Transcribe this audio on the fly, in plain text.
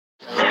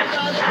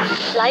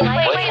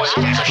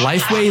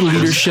Lifeway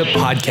Leadership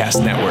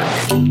Podcast Network.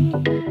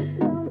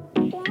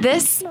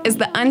 This is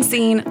the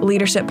Unseen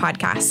Leadership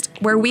Podcast,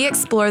 where we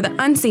explore the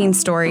unseen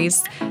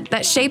stories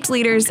that shaped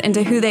leaders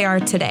into who they are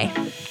today.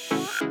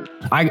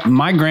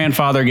 My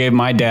grandfather gave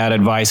my dad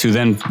advice, who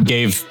then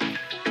gave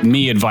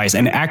me advice.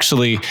 And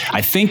actually,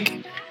 I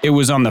think it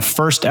was on the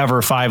first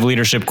ever 5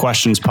 Leadership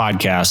Questions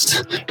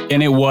podcast.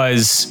 And it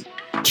was,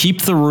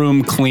 keep the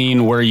room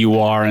clean where you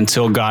are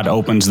until God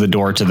opens the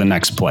door to the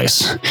next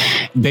place.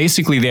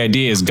 Basically, the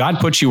idea is God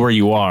puts you where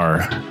you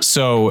are.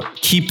 So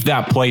keep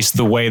that place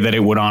the way that it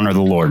would honor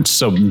the Lord.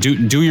 So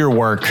do your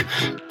work,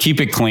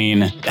 keep it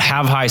clean,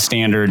 have high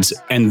standards,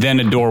 and then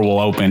a door will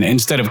open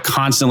instead of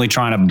constantly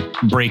trying to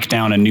break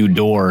down a new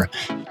door.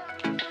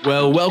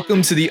 Well,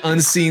 welcome to the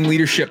Unseen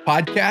Leadership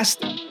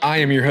Podcast. I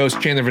am your host,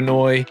 Chandler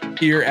Vanoy,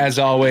 here as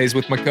always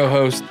with my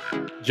co-host,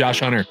 Josh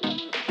Hunter.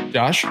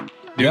 Josh,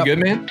 doing good,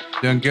 man?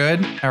 Doing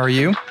good. How are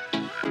you?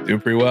 Doing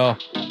pretty well.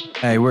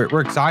 Hey,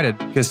 we're excited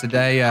because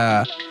today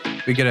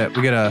we get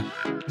a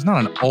he's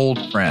not an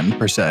old friend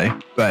per se,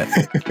 but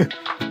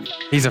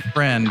he's a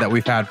friend that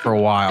we've had for a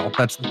while.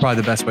 That's probably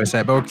the best way to say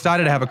it. But we're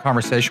excited to have a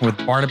conversation with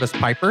Barnabas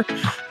Piper,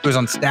 who is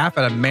on staff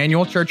at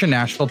Emmanuel Church in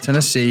Nashville,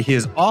 Tennessee. He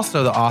is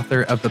also the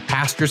author of The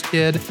Pastor's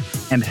Kid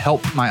and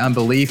Help My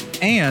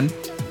Unbelief, and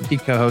he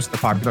co-hosts the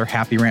popular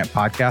Happy Rant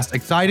podcast.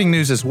 Exciting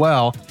news as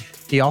well.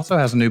 He also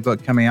has a new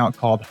book coming out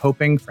called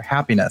Hoping for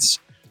Happiness.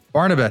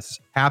 Barnabas,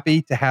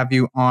 happy to have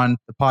you on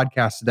the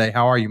podcast today.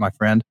 How are you, my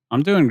friend?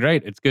 I'm doing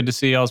great. It's good to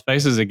see y'all's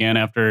faces again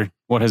after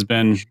what has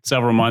been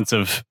several months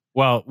of,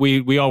 well,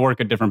 we all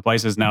work at different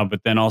places now,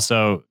 but then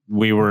also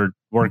we were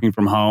working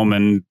from home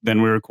and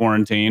then we were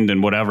quarantined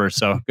and whatever.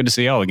 So good to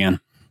see y'all again.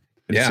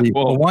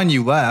 Well, one,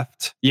 you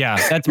left. Yeah,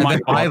 that's my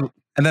fault.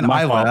 And then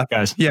I left,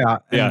 guys.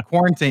 Yeah.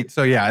 Quarantine.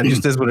 So yeah, it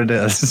just is what it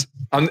is.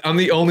 I'm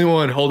the only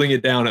one holding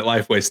it down at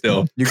Lifeway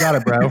still. You got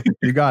it, bro.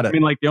 You got it. I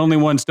mean, like the only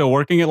one still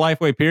working at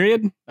Lifeway,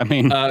 period? I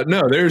mean,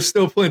 no, there's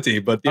still plenty,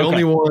 but the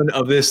only one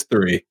of this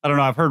 3. I don't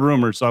know. I've heard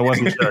rumors, so I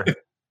wasn't sure.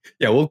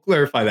 Yeah, we'll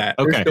clarify that.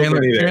 Okay.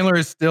 Chandler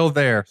is still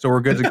there, so we're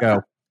good to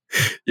go.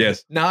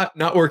 Yes,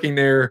 not working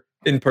there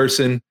in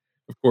person.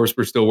 Of course,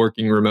 we're still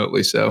working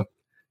remotely, so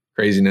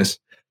craziness.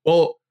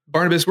 Well,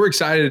 Barnabas, we're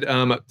excited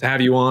to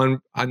have you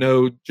on. I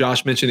know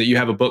Josh mentioned that you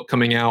have a book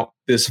coming out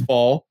this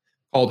fall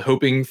called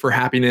Hoping for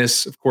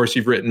Happiness. Of course,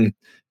 you've written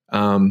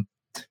a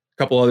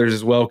couple others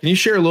as well. Can you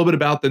share a little bit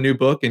about the new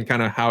book and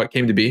kind of how it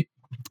came to be?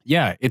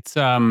 Yeah, it's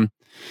a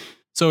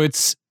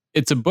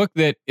book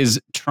that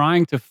is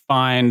trying to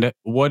find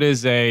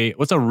what's a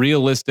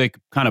realistic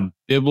kind of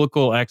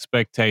biblical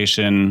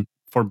expectation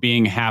for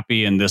being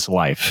happy in this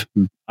life.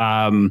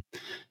 I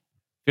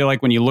feel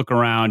like when you look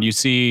around, you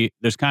see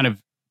there's kind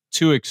of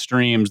 2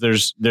 extremes.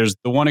 There's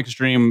the one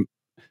extreme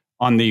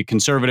on the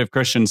conservative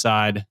Christian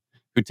side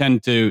who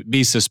tend to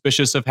be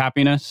suspicious of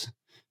happiness.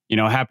 You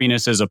know,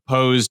 happiness is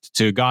opposed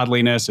to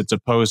godliness. It's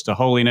opposed to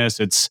holiness.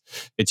 It's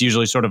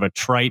usually sort of a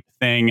trite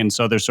thing. And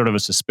so there's sort of a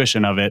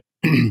suspicion of it.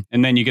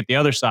 And then you get the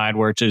other side,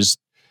 which is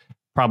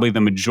probably the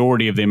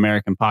majority of the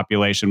American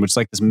population, which is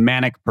like this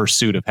manic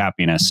pursuit of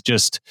happiness,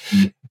 just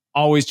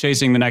always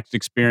chasing the next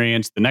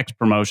experience, the next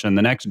promotion,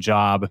 the next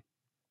job.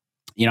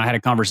 You know, I had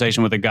a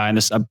conversation with a guy, and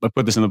I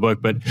put this in the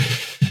book, but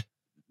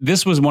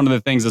this was one of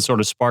the things that sort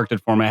of sparked it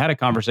for me. I had a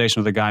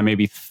conversation with a guy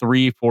maybe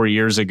 3-4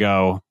 years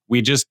ago.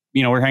 We just,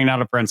 we're hanging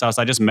out at a friend's house.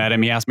 I just met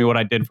him. He asked me what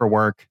I did for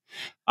work.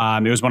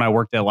 It was when I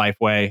worked at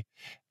Lifeway.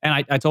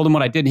 And I told him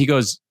what I did. And he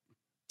goes,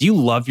 "Do you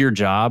love your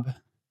job?"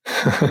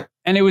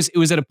 And it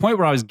was at a point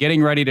where I was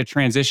getting ready to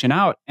transition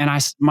out. And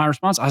my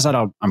response, I said,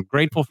 "I'm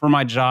grateful for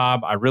my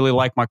job. I really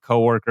like my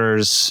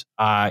coworkers.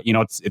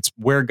 It's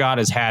where God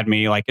has had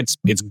me. Like it's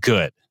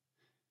good."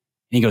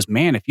 And he goes,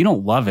 "Man, if you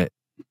don't love it,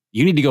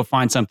 you need to go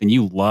find something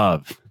you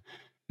love."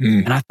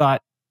 And I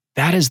thought,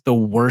 that is the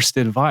worst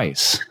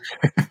advice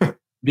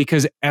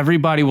because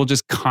everybody will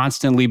just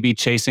constantly be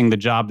chasing the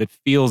job that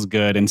feels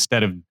good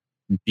instead of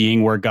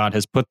being where God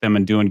has put them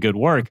and doing good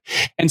work.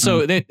 And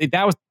so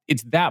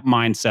it's that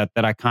mindset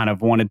that I kind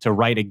of wanted to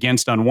write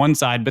against on one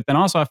side. But then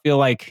also I feel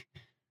like,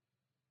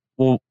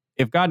 well,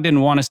 if God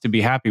didn't want us to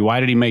be happy, why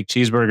did he make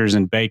cheeseburgers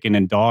and bacon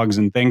and dogs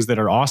and things that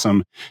are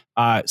awesome?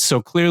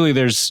 So clearly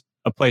there's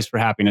a place for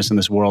happiness in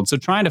this world. So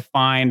trying to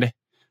find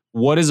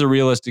what is a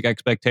realistic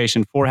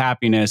expectation for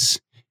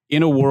happiness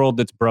in a world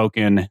that's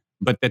broken,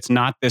 but that's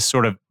not this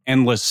sort of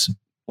endless,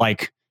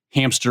 like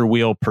hamster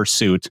wheel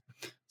pursuit.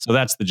 So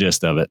that's the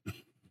gist of it.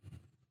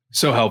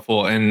 So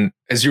helpful. And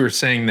as you were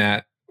saying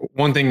that,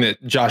 one thing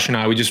that Josh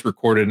and we just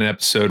recorded an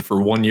episode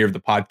for 1 year of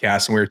the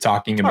podcast, and we were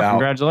talking about...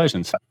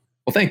 Congratulations.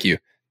 Well, thank you.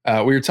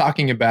 We were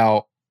talking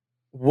about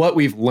what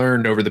we've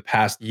learned over the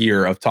past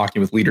year of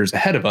talking with leaders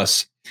ahead of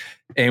us.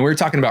 And we were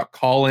talking about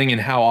calling and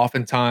how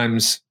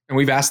oftentimes, and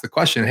we've asked the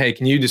question, hey,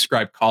 can you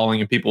describe calling?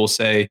 And people will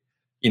say,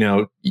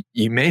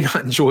 you may not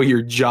enjoy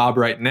your job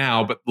right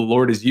now, but the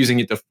Lord is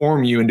using it to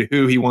form you into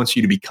who he wants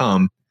you to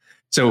become.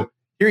 So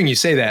hearing you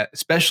say that,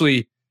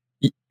 especially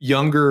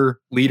younger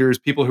leaders,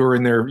 people who are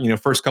in their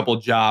first couple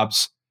of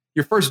jobs,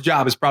 your first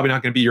job is probably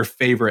not going to be your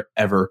favorite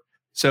ever.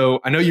 So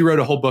I know you wrote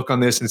a whole book on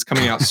this and it's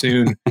coming out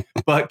soon,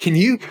 but can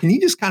you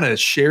just kind of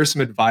share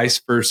some advice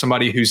for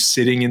somebody who's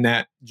sitting in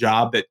that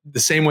job that the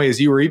same way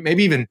as you, or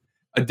maybe even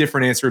a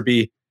different answer would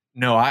be,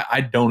 no,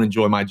 I don't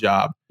enjoy my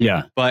job.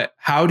 Yeah. But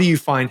how do you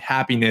find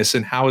happiness,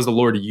 and how is the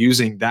Lord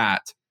using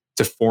that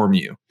to form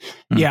you?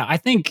 Yeah, I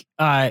think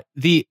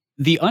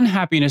the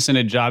unhappiness in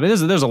a job,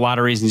 there's a lot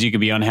of reasons you could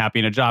be unhappy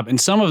in a job, and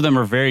some of them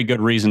are very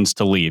good reasons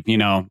to leave. You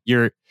know,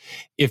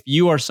 if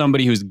you are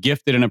somebody who's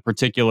gifted in a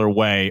particular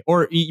way,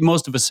 or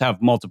most of us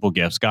have multiple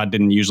gifts. God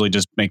didn't usually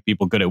just make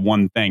people good at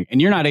one thing, and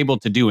you're not able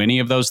to do any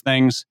of those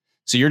things.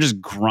 So you're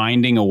just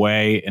grinding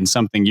away in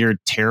something you're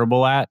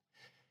terrible at.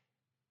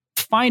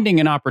 Finding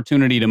an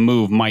opportunity to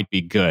move might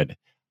be good.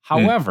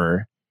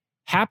 However,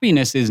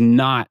 happiness is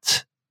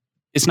not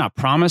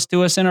promised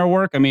to us in our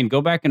work. I mean,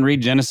 go back and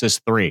read Genesis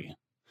 3.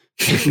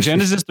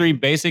 Genesis 3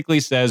 basically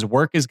says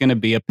work is going to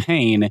be a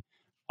pain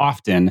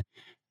often.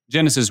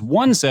 Genesis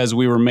 1 says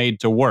we were made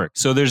to work.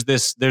 So there's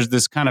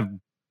this kind of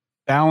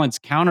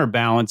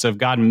counterbalance of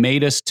God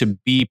made us to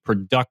be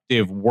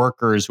productive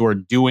workers who are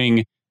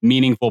doing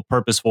meaningful,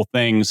 purposeful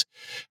things.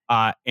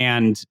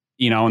 And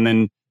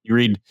then you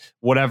read,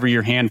 whatever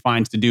your hand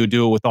finds to do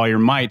it with all your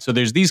might. So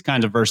there's these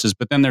kinds of verses.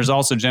 But then there's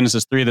also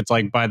Genesis 3 that's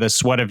like, by the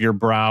sweat of your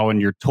brow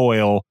and your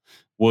toil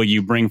will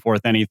you bring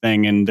forth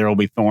anything, and there will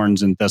be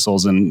thorns and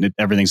thistles, and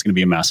everything's going to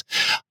be a mess.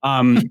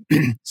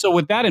 So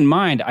with that in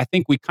mind, I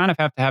think we kind of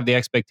have to have the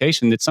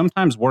expectation that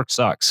sometimes work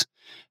sucks.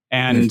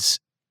 And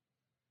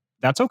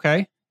that's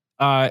okay.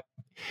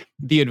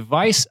 The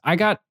advice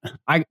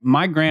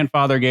my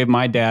grandfather gave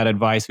my dad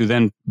advice, who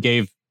then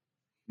gave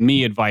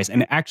me advice.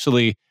 And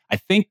actually, I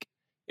think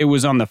it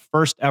was on the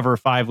first ever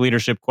 5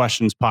 Leadership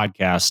Questions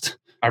podcast.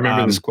 I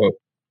remember this quote.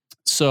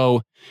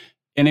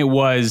 And it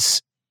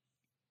was,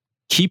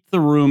 keep the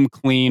room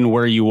clean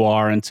where you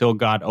are until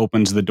God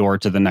opens the door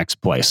to the next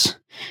place.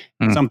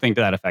 Something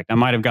to that effect. I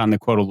might have gotten the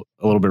quote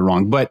a little bit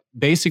wrong, but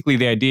basically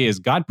the idea is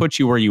God put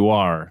you where you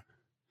are.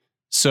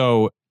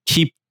 So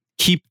keep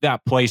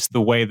that place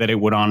the way that it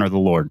would honor the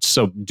Lord.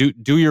 So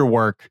do your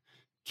work,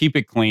 keep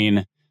it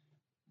clean,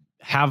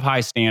 have high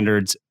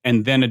standards,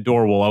 and then a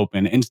door will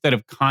open instead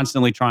of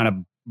constantly trying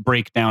to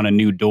break down a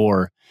new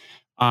door.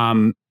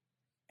 And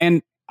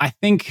I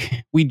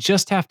think we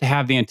just have to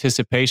have the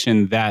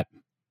anticipation that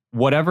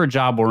whatever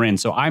job we're in.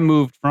 So I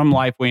moved from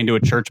Lifeway into a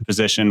church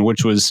position,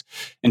 which was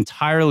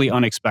entirely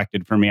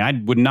unexpected for me. I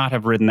would not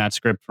have written that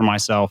script for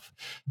myself.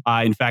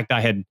 In fact,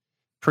 I had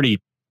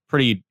pretty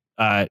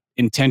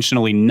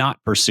intentionally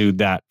not pursued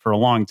that for a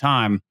long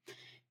time.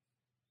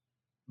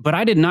 But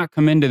I did not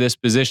come into this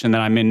position that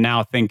I'm in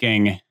now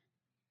thinking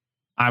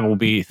I will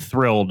be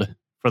thrilled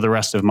for the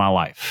rest of my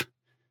life.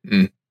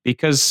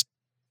 Because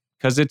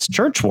it's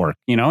church work,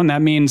 and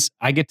that means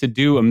I get to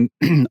do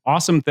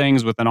awesome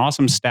things with an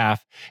awesome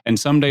staff. And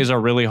some days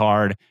are really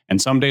hard,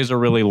 and some days are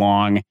really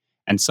long.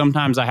 And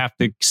sometimes I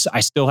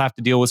still have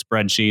to deal with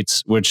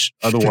spreadsheets, which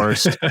are the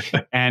worst.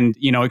 And,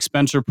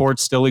 expense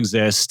reports still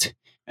exist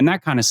and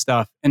that kind of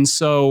stuff. And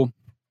so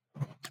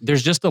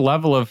there's just a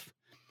level of,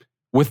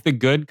 with the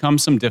good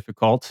comes some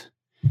difficult,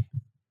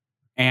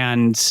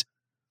 and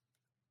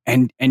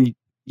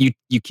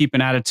you keep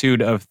an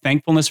attitude of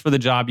thankfulness for the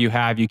job you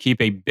have. You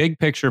keep a big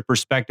picture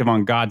perspective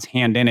on God's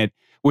hand in it,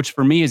 which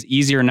for me is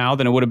easier now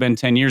than it would have been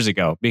 10 years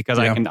ago, because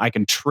I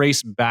can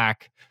trace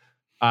back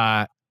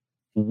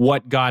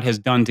what God has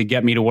done to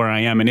get me to where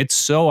I am. And it's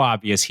so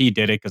obvious He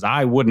did it, because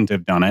I wouldn't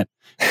have done it.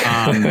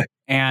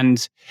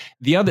 And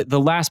the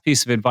last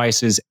piece of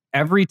advice is,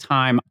 every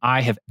time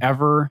I have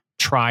ever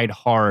tried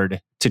hard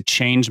to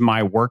change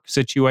my work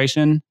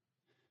situation,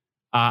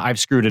 I've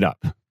screwed it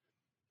up,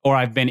 or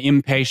I've been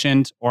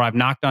impatient, or I've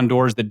knocked on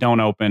doors that don't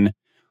open.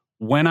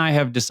 When I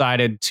have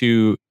decided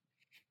to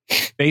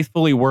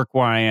faithfully work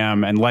where I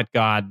am and let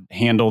God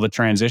handle the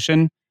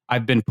transition,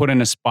 I've been put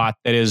in a spot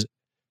that is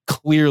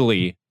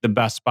clearly the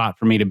best spot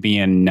for me to be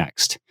in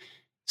next.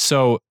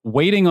 So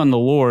waiting on the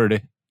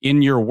Lord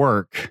in your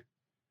work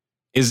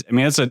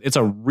it's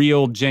a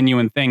real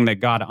genuine thing that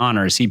God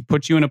honors. He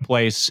puts you in a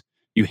place,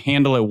 you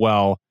handle it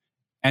well,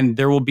 and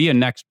there will be a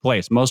next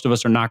place. Most of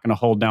us are not going to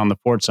hold down the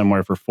fort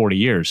somewhere for 40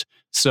 years.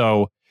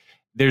 So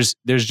there's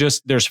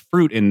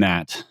fruit in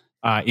that,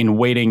 in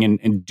waiting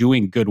and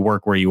doing good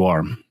work where you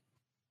are.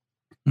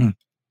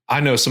 I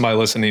know somebody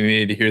listening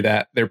needed to hear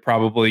that. They're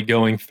probably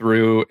going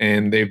through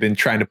and they've been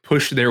trying to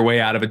push their way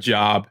out of a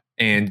job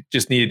and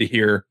just needed to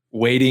hear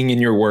waiting in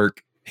your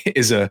work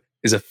is a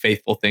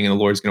faithful thing, and the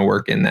Lord's going to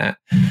work in that.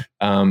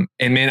 And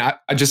man, I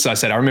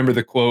remember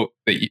the quote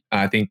that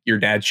I think your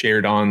dad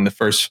shared on the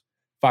first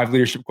 5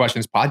 Leadership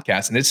Questions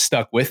podcast, and it's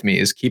stuck with me,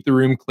 is keep the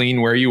room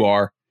clean where you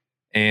are.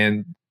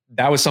 And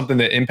that was something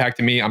that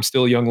impacted me. I'm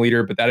still a young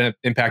leader, but that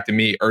impacted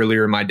me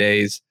earlier in my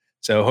days.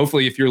 So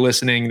hopefully if you're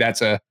listening,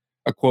 that's a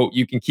quote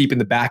you can keep in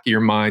the back of your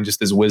mind,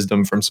 just as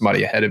wisdom from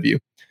somebody ahead of you.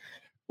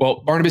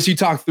 Well, Barnabas, you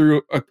talked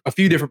through a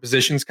few different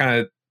positions kind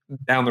of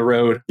down the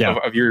road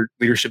of your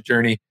leadership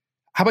journey.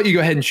 How about you go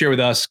ahead and share with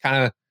us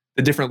kind of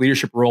the different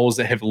leadership roles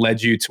that have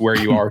led you to where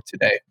you are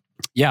today?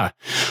 Yeah.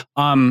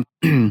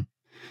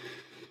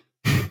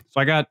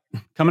 So I got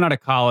coming out of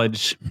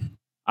college.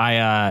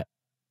 I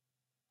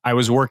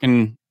was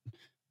working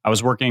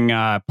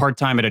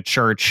part-time at a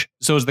church.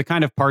 So it was the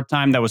kind of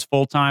part-time that was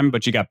full-time,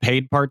 but you got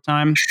paid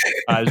part-time.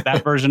 It was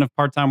that version of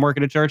part-time work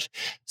at a church.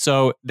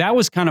 So that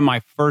was kind of my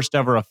first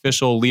ever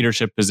official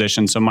leadership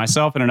position. So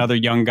myself and another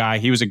young guy,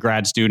 he was a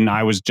grad student.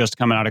 I was just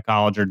coming out of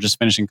college or just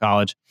finishing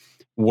college,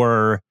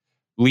 were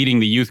leading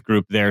the youth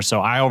group there. So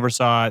I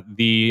oversaw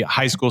the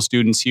high school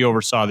students. He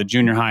oversaw the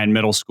junior high and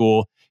middle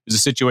school. It was a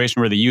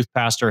situation where the youth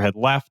pastor had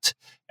left.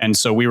 And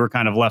so we were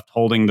kind of left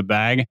holding the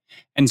bag.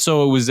 And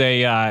so it was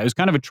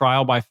kind of a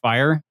trial by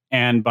fire.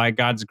 And by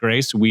God's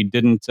grace, we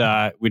didn't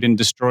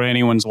destroy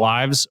anyone's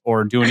lives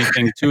or do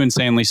anything too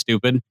insanely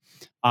stupid.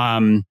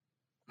 And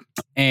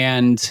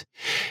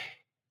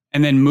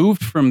then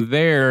moved from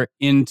there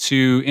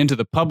into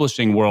the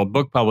publishing world,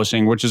 book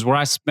publishing, which is where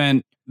I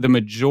spent the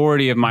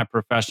majority of my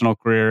professional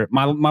career.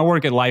 My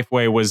work at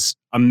Lifeway was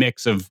a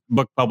mix of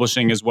book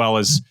publishing as well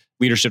as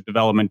leadership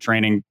development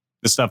training,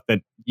 the stuff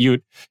that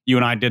you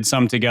and I did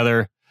some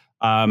together,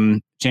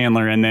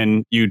 Chandler, and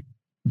then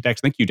I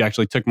think you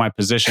actually took my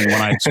position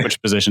when I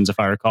switched positions, if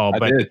I recall.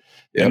 I did.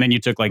 Yep. And then you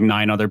took like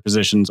 9 other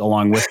positions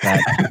along with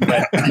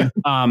that.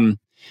 But,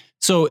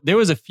 so there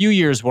was a few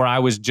years where I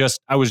was just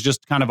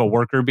kind of a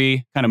worker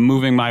bee, kind of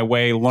moving my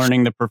way,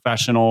 learning the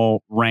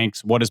professional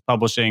ranks. What is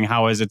publishing?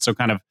 How is it? So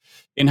kind of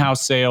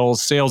in-house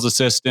sales, sales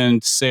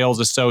assistant, sales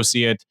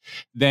associate,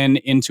 then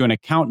into an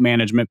account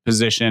management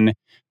position,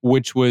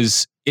 which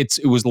was it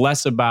was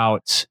less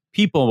about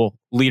people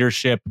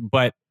leadership,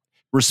 but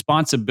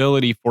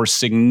responsibility for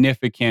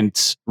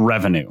significant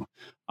revenue.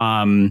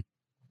 And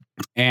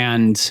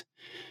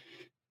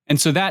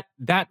so that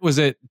was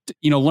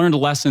learned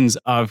lessons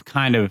of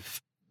kind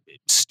of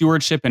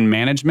stewardship and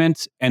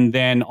management. And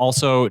then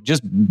also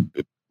just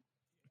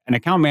an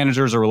account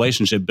manager is a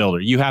relationship builder.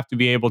 You have to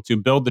be able to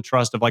build the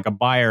trust of like a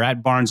buyer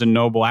at Barnes &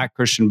 Noble, at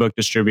Christian Book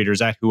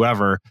Distributors, at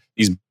whoever,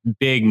 these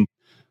big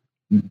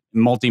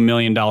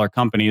multi-million-dollar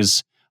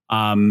companies.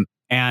 And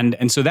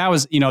so that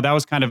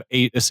was kind of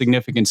a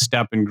significant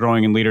step in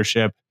growing in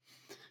leadership.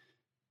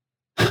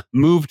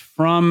 Moved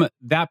from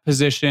that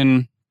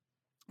position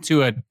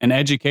to an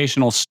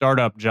educational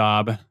startup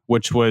job,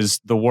 which was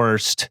the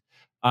worst.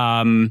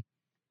 But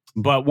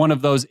one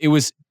of those,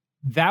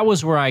 that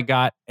was where I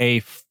got a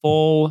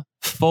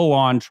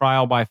full-on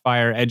trial by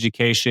fire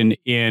education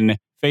in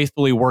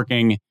faithfully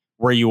working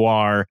where you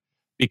are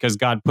because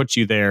God put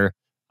you there,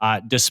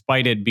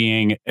 despite it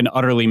being an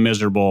utterly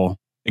miserable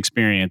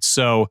experience.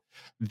 So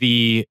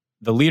the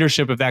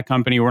leadership of that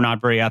company were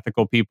not very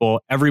ethical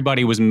people.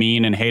 Everybody was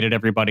mean and hated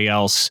everybody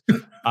else.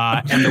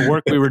 And the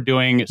work we were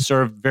doing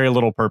served very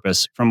little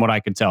purpose from what I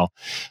could tell.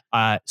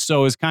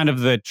 So it was kind of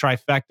the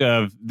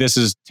trifecta of this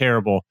is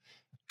terrible.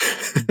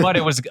 But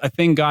it was a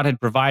thing God had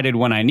provided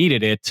when I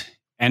needed it.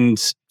 And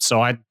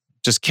so I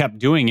just kept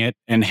doing it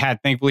and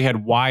thankfully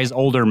had wise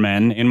older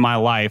men in my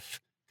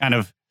life kind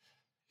of,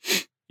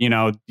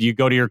 you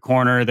go to your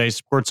corner, they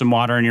squirt some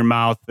water in your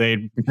mouth,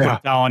 they put a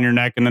towel on your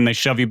neck, and then they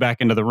shove you back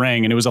into the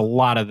ring. And it was a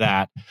lot of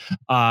that.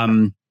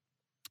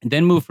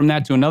 Then moved from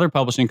that to another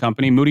publishing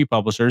company, Moody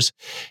Publishers.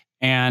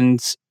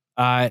 And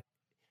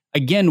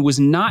again, was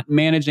not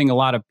managing a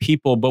lot of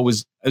people, but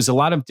was a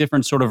lot of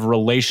different sort of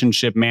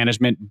relationship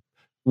management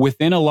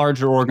within a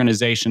larger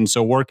organization.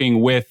 So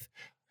working with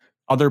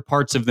other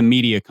parts of the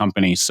media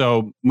company.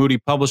 So Moody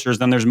Publishers,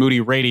 then there's Moody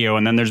Radio,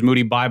 and then there's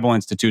Moody Bible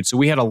Institute. So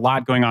we had a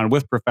lot going on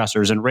with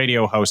professors and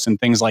radio hosts and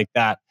things like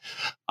that.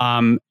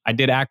 I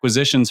did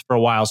acquisitions for a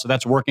while. So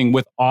that's working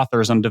with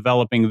authors on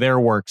developing their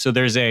work. So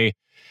there's a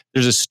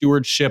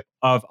stewardship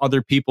of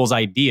other people's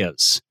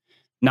ideas,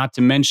 not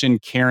to mention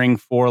caring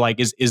for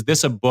is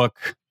this a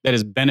book that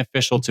is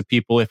beneficial to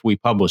people if we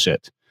publish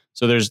it?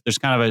 So there's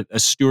kind of a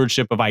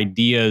stewardship of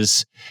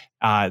ideas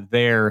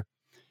there.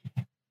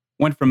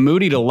 Went from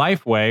Moody to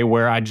Lifeway,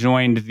 where I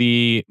joined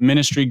the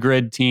Ministry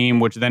Grid team,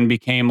 which then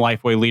became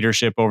Lifeway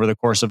Leadership over the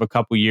course of a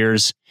couple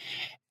years.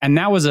 And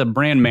that was a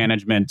brand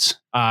management,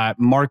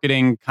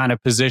 marketing kind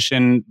of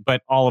position,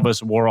 but all of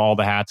us wore all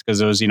the hats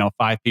because it was,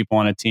 5 people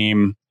on a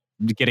team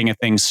getting a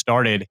thing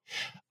started.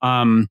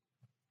 But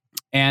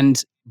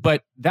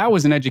that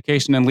was an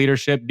education in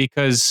leadership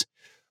because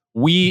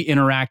we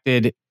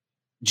interacted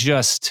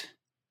just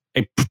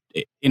an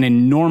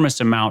enormous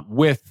amount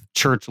with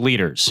church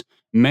leaders,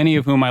 many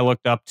of whom I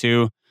looked up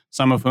to,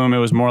 some of whom it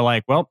was more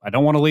like, well, I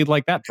don't want to lead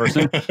like that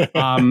person.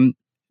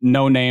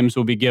 No names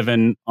will be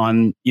given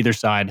on either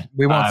side.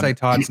 We won't say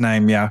Todd's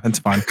name. Yeah, it's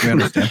fine. We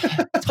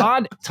understand.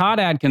 Todd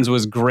Adkins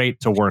was great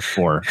to work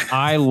for.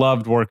 I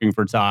loved working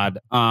for Todd.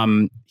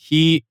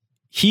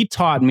 He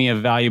taught me a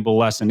valuable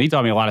lesson. He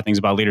taught me a lot of things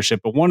about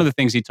leadership, but one of the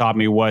things he taught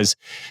me was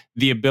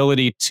the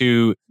ability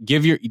to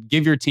give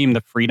your team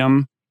the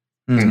freedom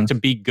to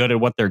be good at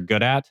what they're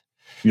good at.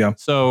 Yeah.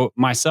 So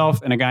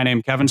myself and a guy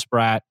named Kevin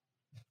Spratt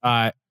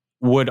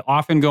would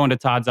often go into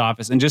Todd's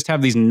office and just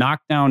have these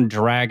knockdown,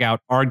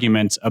 drag-out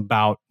arguments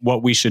about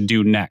what we should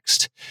do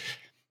next.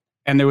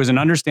 And there was an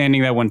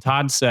understanding that when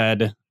Todd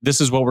said, "This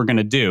is what we're going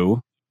to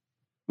do,"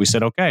 we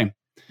said, "Okay,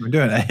 we're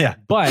doing it." Yeah.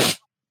 But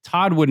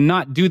Todd would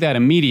not do that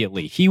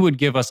immediately. He would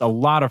give us a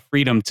lot of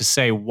freedom to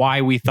say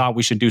why we thought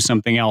we should do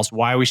something else,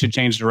 why we should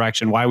change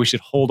direction, why we should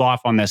hold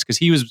off on this. Because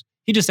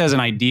he just has an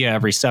idea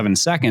every 7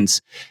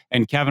 seconds.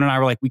 And Kevin and I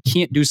were like, we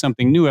can't do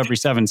something new every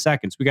 7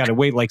 seconds. We got to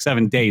wait like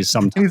 7 days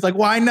sometimes. And he's like,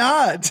 why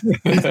not?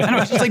 I know,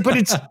 it's just like,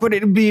 but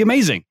it'd be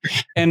amazing.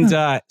 And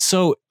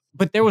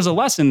but there was a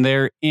lesson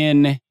there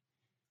in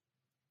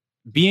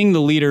being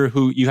the leader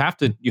who you have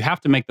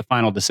to make the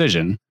final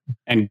decision,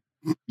 and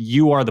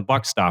you are the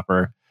buck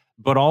stopper.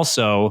 But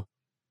also,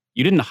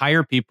 you didn't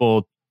hire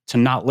people to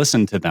not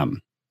listen to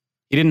them.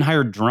 He didn't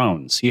hire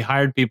drones. He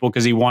hired people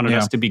because he wanted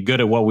us to be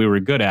good at what we were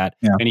good at,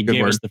 and he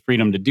gave us the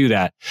freedom to do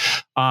that.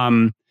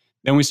 Then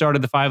we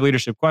started the 5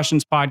 Leadership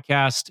Questions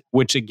podcast,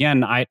 which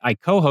again, I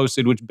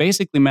co-hosted, which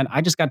basically meant I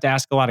just got to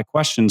ask a lot of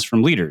questions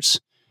from leaders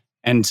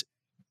and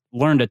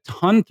learned a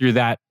ton through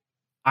that.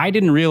 I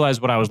didn't realize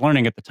what I was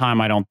learning at the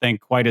time, I don't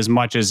think, quite as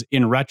much as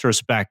in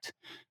retrospect,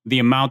 the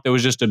amount that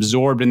was just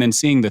absorbed and then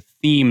seeing the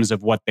themes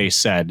of what they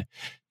said.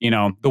 You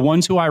know, the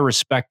ones who I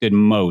respected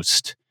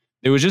most,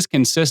 there was just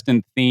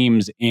consistent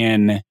themes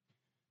in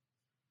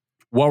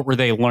what were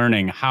they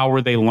learning, how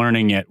were they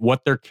learning it,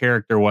 what their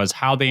character was,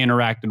 how they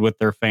interacted with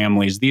their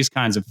families, these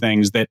kinds of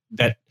things that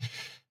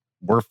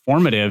were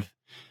formative.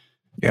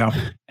 Yeah.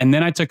 And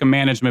then I took a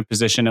management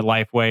position at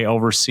Lifeway,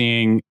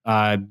 overseeing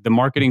the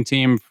marketing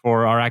team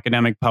for our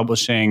academic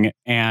publishing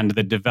and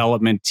the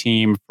development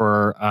team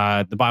for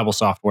the Bible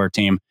software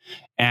team.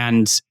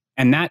 And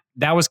that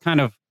was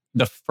kind of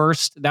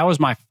that was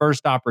my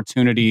first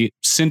opportunity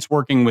since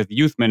working with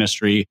youth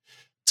ministry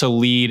to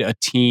lead a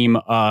team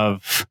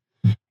of,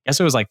 I guess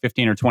it was like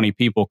 15 or 20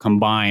 people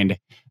combined.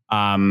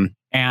 And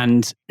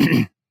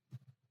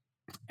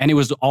it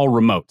was all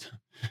remote.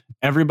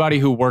 Everybody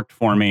who worked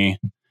for me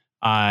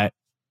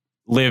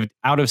lived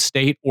out of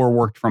state or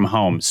worked from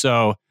home.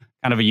 So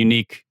kind of a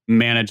unique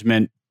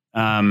management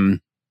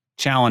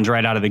challenge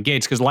right out of the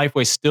gates, because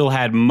Lifeway still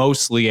had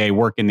mostly a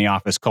work in the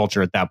office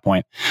culture at that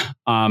point.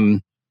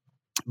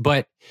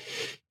 But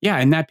yeah,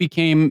 and that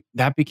became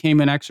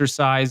an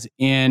exercise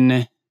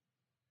in,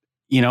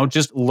 you know,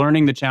 just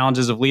learning the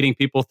challenges of leading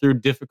people through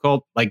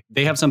difficult, like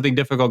they have something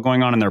difficult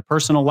going on in their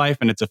personal life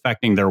and it's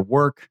affecting their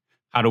work.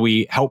 How do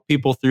we help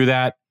people through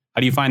that? How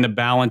do you find the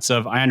balance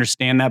of, I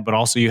understand that, but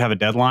also you have a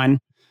deadline?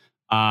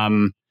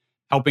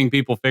 Helping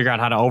people figure out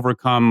how to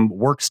overcome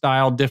work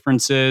style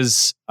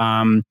differences.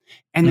 And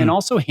then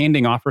also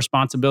handing off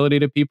responsibility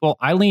to people.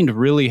 I leaned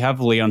really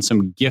heavily on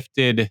some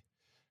gifted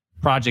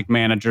project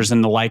managers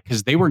and the like,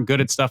 because they were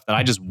good at stuff that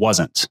I just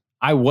wasn't.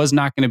 I was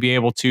not going to be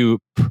able to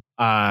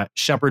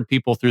shepherd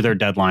people through their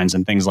deadlines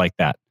and things like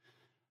that.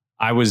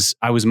 I was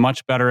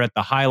much better at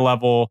the high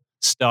level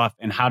stuff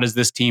and how does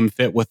this team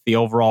fit with the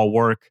overall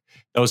work,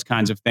 those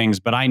kinds of things.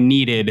 But I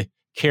needed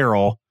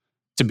Carol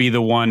to be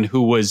the one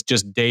who was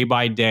just day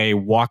by day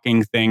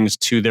walking things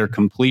to their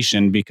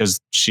completion, because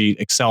she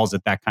excels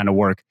at that kind of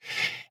work.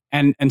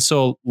 And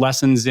so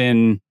lessons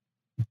in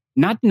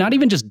not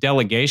even just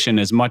delegation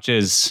as much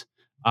as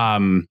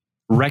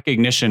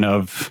recognition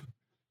of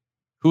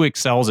who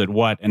excels at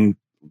what, and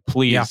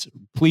please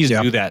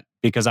do that,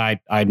 because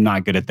I'm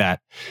not good at that.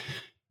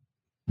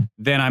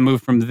 Then I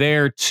moved from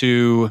there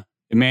to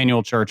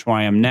Emmanuel Church, where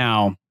I am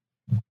now,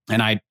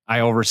 and I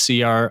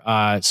oversee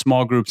our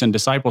small groups and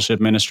discipleship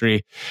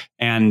ministry.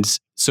 And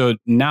so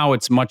now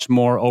it's much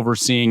more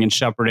overseeing and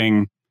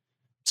shepherding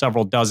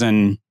several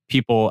dozen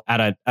people at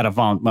a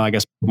well, I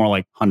guess more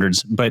like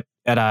hundreds, but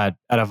at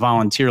a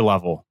volunteer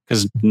level,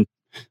 because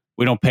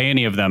we don't pay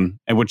any of them,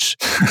 and which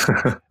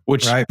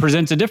right.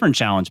 presents a different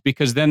challenge,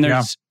 because then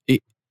there's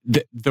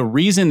the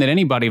reason that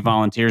anybody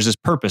volunteers is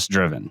purpose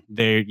driven.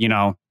 They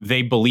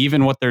believe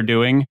in what they're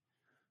doing,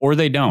 or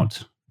they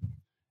don't.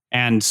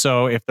 And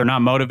so if they're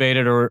not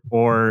motivated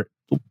or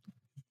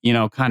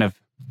kind of,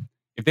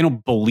 if they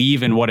don't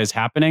believe in what is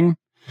happening,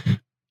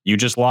 you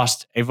just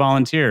lost a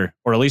volunteer,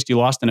 or at least you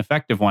lost an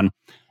effective one.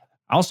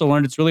 I also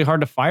learned it's really hard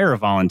to fire a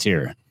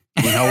volunteer.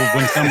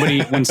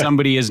 When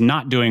somebody is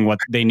not doing what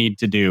they need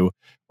to do,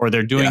 or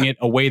they're doing it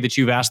a way that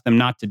you've asked them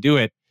not to do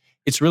it,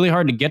 it's really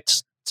hard to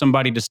get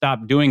somebody to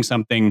stop doing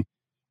something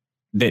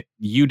that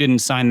you didn't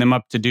sign them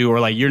up to do,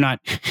 or like you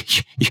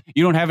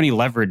don't have any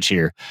leverage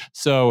here.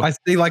 So I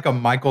see like a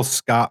Michael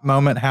Scott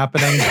moment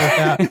happening with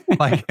that,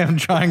 like him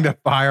trying to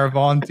fire a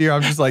volunteer.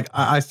 I'm just like,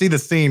 I see the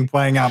scene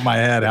playing out in my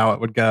head, how it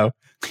would go.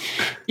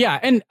 Yeah.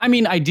 And I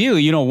mean,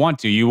 ideally you don't want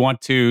to, you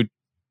want to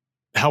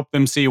help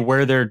them see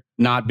where they're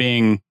not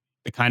being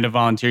the kind of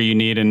volunteer you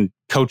need, and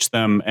coach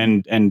them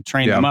and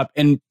train them up.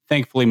 And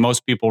thankfully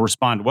most people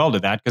respond well to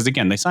that, because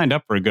again, they signed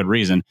up for a good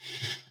reason.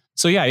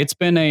 So yeah, it's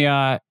been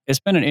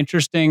an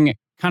interesting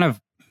kind of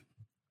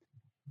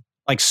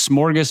like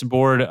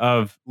smorgasbord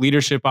of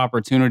leadership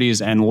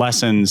opportunities and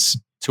lessons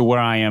to where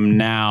I am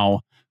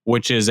now,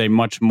 which is a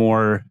much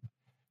more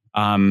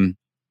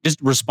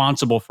just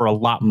responsible for a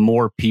lot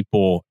more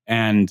people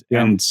and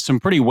some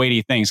pretty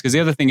weighty things. Because the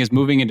other thing is,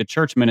 moving into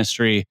church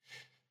ministry,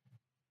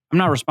 I'm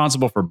not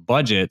responsible for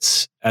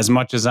budgets as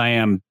much as I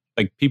am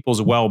like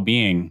people's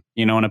well-being.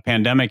 You know, when a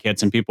pandemic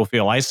hits and people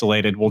feel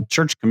isolated, well,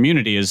 church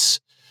community is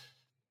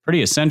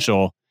pretty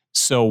essential.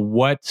 So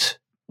what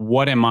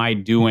am I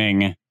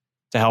doing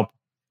to help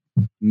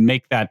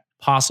make that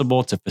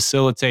possible, to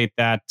facilitate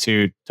that,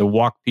 to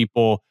walk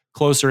people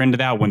closer into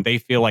that when they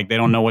feel like they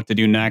don't know what to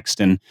do next?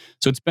 And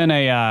so it's been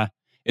a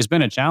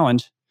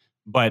challenge,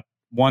 but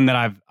one that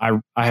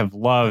I have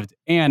loved.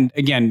 And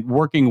again,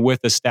 working with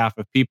a staff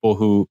of people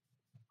who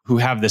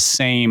have the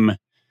same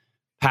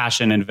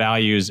passion and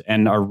values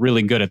and are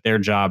really good at their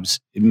jobs,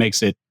 it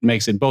makes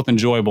it both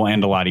enjoyable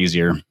and a lot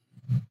easier.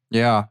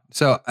 Yeah.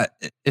 So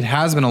it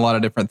has been a lot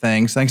of different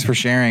things. Thanks for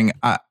sharing.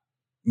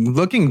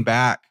 Looking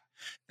back,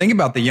 think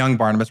about the Young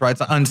Barnabas, right?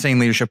 It's an Unseen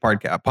Leadership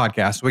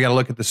podcast. So we got to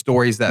look at the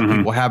stories that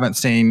people haven't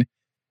seen.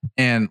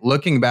 And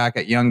looking back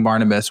at Young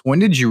Barnabas, when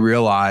did you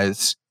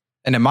realize,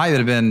 and it might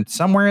have been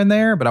somewhere in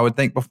there, but I would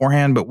think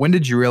beforehand, but when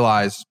did you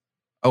realize,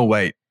 oh,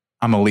 wait,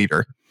 I'm a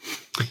leader?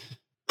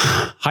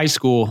 High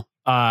school.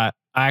 I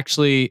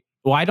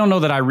don't know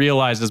that I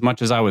realized as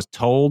much as I was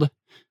told,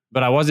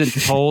 but I wasn't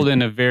told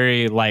in a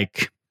very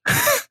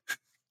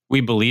we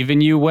believe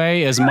in you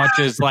way as much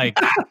as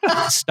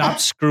stop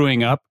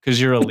screwing up because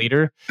you're a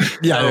leader.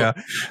 Yeah.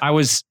 I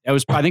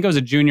think I was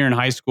a junior in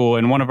high school,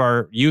 and one of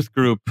our youth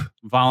group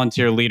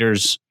volunteer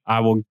leaders,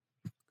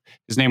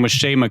 his name was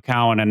Shay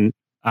McCowan, and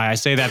I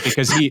say that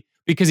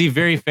because he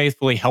very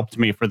faithfully helped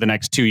me for the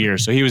next 2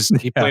 years. So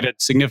he played a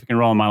significant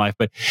role in my life.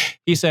 But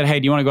he said, "Hey,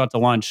 do you want to go out to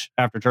lunch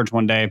after church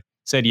one day?"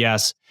 Said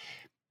yes.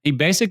 He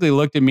basically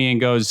looked at me and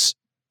goes,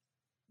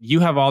 "You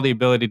have all the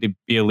ability to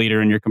be a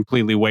leader, and you're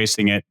completely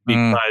wasting it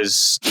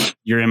because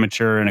you're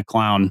immature and a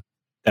clown."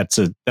 That's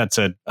a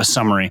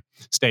summary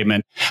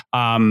statement.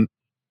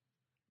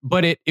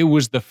 But it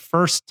was the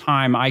first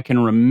time I can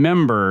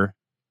remember.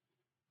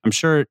 I'm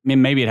sure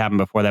maybe it happened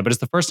before that, but it's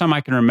the first time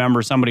I can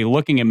remember somebody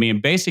looking at me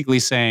and basically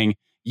saying,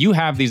 "You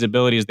have these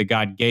abilities that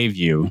God gave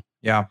you.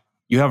 Yeah.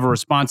 You have a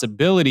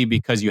responsibility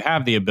because you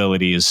have the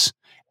abilities,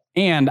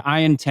 and I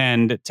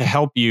intend to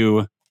help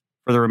you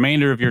for the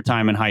remainder of your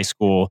time in high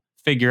school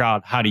figure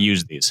out how to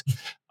use these."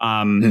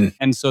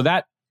 And so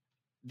that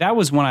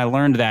was when I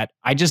learned that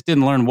I just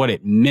didn't learn what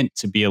it meant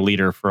to be a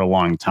leader for a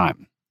long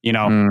time. You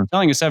know,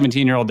 telling a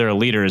 17-year-old they're a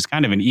leader is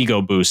kind of an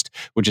ego boost,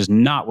 which is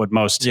not what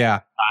most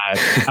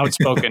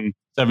outspoken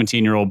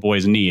 17-year-old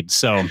boys need.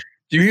 So,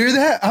 do you hear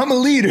that? I'm a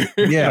leader.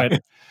 Yeah.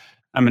 But,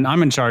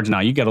 I'm in charge now.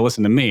 You got to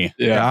listen to me.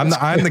 Yeah,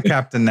 I'm the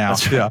captain now.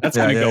 That's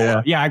going to go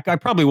well. Yeah, I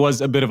probably was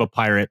a bit of a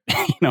pirate,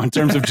 in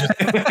terms of just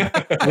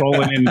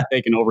rolling in and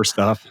taking over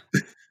stuff.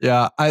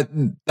 Yeah.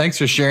 Thanks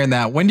for sharing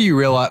that. When do you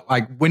realize,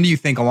 when do you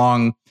think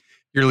along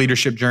your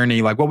leadership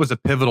journey, what was a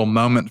pivotal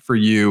moment for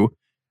you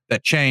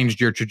that changed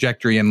your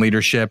trajectory in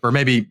leadership? Or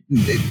maybe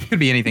it could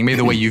be anything, maybe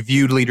the way you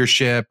viewed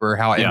leadership or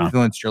how it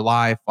influenced your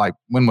life.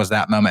 When was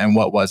that moment and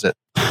what was it?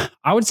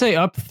 I would say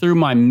up through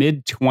my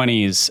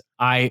mid-20s,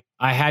 I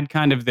had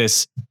kind of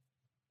this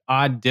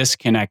odd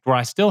disconnect where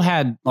I still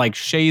had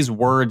Shay's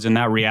words and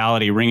that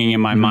reality ringing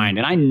in my mind.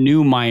 And I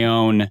knew my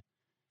own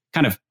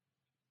kind of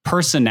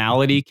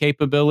personality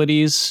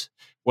capabilities,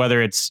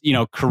 whether it's,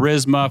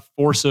 charisma,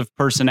 force of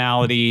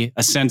personality,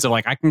 a sense of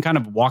I can kind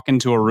of walk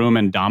into a room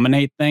and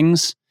dominate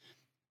things,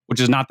 which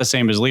is not the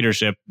same as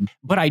leadership.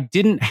 But I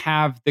didn't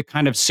have the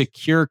kind of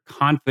secure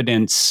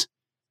confidence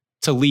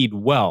to lead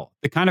well,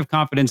 the kind of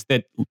confidence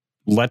that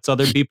lets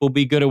other people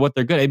be good at what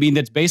they're good at. I mean,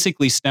 that's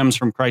basically stems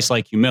from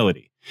Christ-like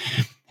humility.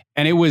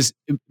 And it was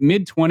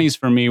mid-20s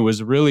for me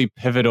was really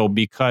pivotal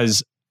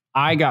because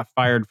I got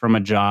fired from a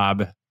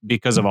job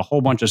because of a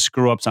whole bunch of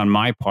screw-ups on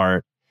my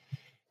part,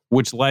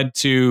 which led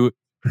to,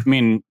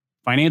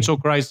 financial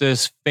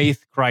crisis,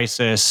 faith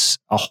crisis,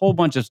 a whole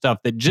bunch of stuff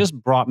that just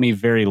brought me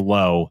very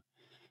low,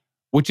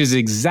 which is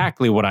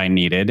exactly what I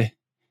needed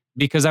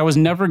because I was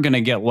never going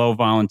to get low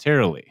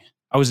voluntarily.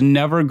 I was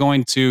never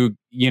going to,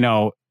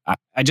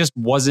 I just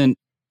wasn't.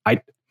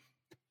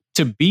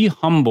 To be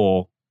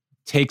humble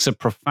takes a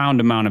profound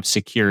amount of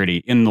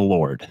security in the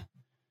Lord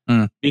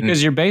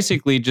because you're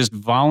basically just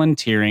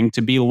volunteering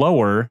to be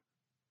lower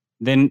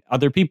than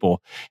other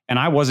people. And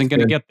I wasn't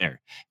going to get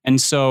there. And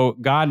so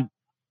God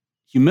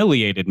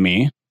humiliated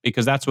me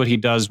because that's what he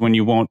does when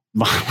you won't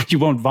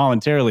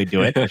voluntarily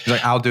do it. He's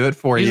like, I'll do it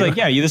for you. He's like,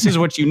 yeah, this is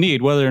what you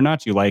need, whether or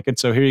not you like it.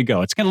 So here you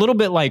go. It's kind of a little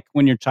bit like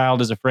when your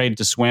child is afraid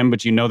to swim,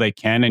 but they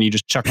can, and you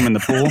just chuck them in the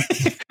pool.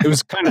 It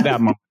was kind of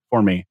that moment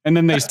for me. And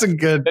then they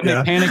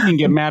panic and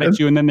get mad at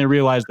you, and then they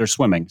realize they're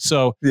swimming.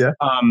 So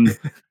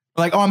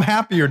I'm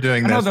happy you're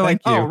doing this. They're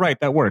like, oh, right,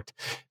 that worked.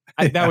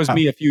 That was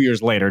me a few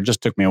years later. It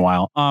just took me a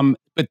while.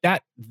 But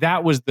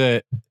that was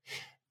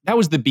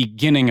the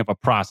beginning of a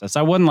process.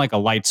 I wasn't like a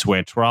light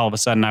switch where all of a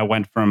sudden I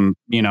went from,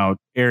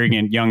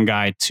 arrogant young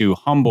guy to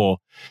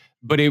humble,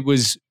 but it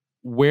was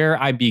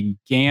where I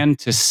began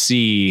to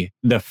see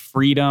the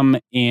freedom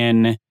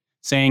in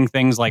saying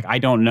things like, I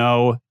don't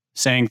know,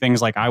 saying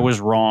things like I was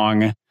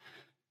wrong.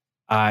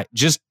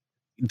 Just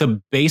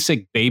the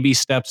basic baby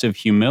steps of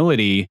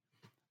humility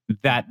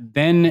that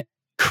then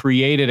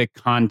created a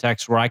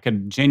context where I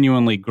could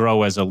genuinely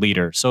grow as a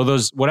leader. So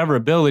those whatever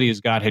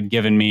abilities God had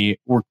given me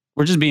were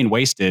just being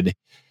wasted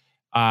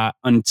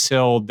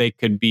until they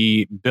could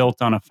be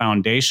built on a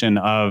foundation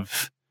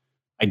of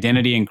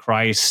identity in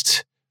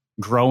Christ,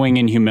 growing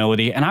in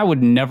humility. And I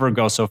would never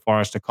go so far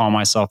as to call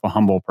myself a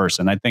humble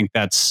person. I think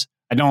it's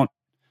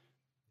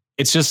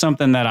just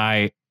something that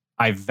I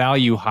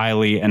value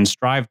highly and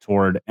strive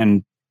toward,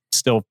 and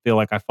still feel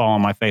like I fall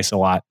on my face a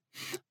lot.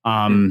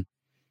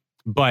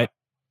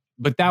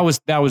 But that was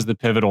the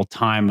pivotal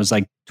time. It was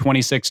like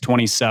 26,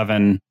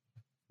 27,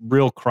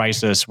 real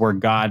crisis where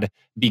God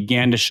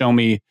began to show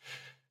me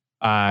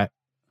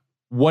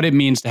what it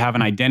means to have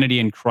an identity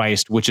in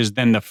Christ, which is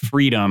then the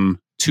freedom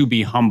to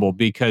be humble,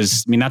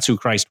 because that's who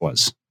Christ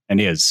was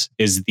and is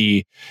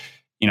the,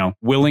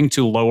 willing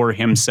to lower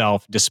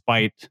himself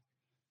despite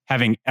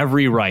having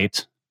every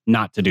right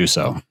not to do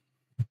so.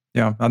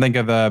 Yeah, I think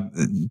of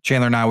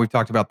Chandler and I, we've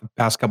talked about the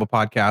past couple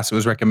podcasts. It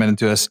was recommended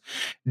to us,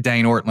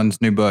 Dane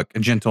Ortland's new book,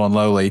 Gentle and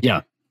Lowly.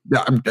 Yeah.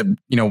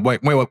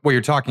 What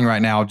you're talking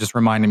right now just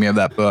reminded me of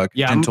that book,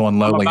 Gentle and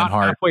Lowly in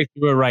Heart. I'm halfway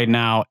through it right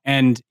now.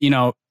 And,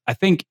 I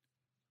think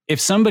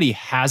if somebody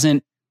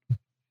hasn't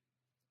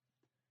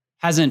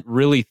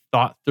really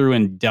thought through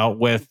and dealt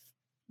with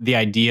the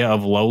idea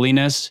of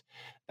lowliness,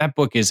 that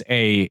book is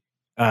it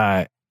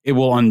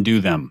will undo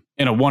them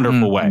in a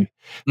wonderful way.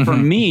 For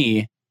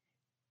me,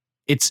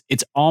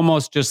 it's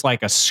almost just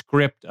like a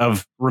script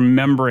of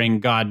remembering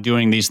God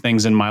doing these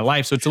things in my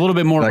life. So it's a little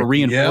bit more of a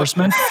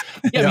reinforcement.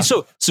 Yeah.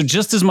 So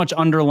just as much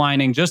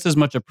underlining, just as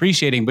much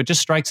appreciating, but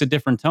just strikes a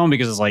different tone,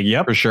 because it's like,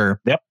 yep, for sure.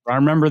 Yep. I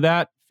remember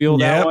that. Feel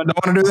that one.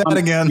 Don't want to do that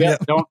again.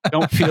 Yep,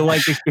 don't feel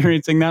like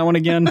experiencing that one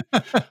again.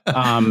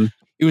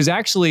 It was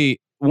actually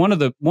one of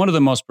the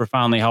most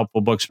profoundly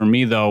helpful books for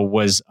me, though,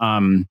 was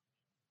Brennan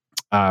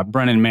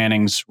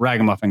Manning's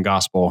Ragamuffin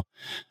Gospel.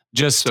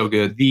 Just so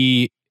good.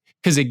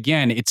 Because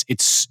again,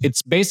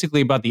 it's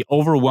basically about the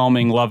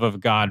overwhelming love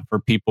of God for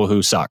people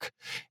who suck,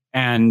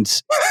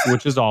 and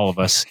which is all of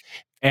us.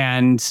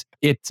 And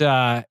it's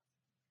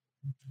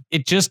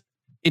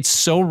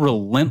so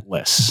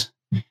relentless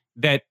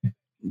that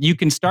you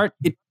can start.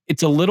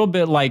 It's a little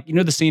bit like,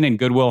 the scene in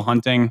Good Will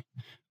Hunting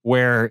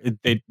where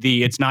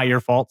the "it's not your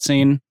fault"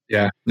 scene.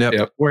 Yeah.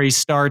 Yep. Where he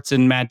starts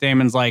and Matt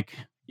Damon's like,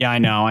 yeah, I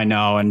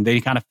know. And then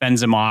he kind of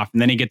fends him off, and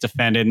then he gets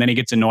offended, and then he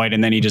gets annoyed,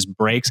 and then he just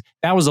breaks.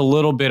 That was a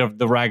little bit of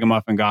the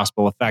Ragamuffin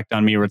Gospel effect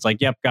on me, where it's like,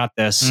 yep, got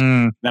this.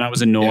 Then I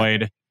was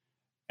annoyed,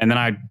 and then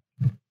I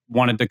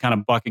wanted to kind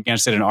of buck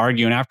against it and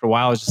argue. And after a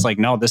while, I was just like,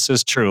 no, this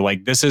is true.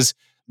 Like, this is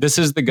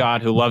the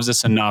God who loves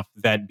us enough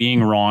that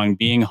being wrong,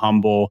 being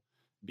humble,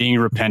 being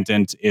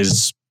repentant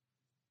is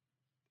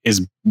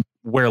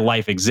where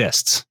life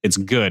exists. It's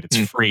good.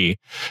 It's free.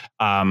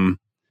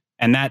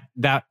 And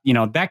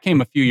that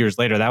came a few years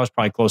later. That was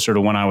probably closer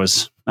to when I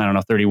was,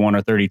 31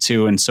 or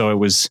 32. And so it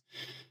was,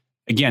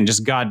 again,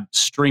 just God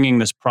stringing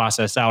this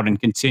process out and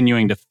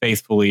continuing to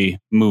faithfully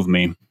move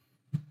me.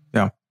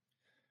 Yeah.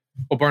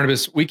 Well,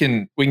 Barnabas, we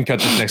can cut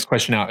this next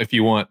question out if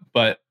you want,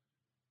 but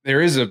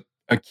there is a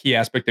key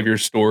aspect of your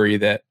story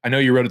that I know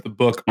you wrote the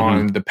book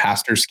on the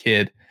pastor's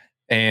kid,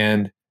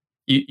 and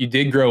you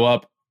did grow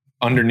up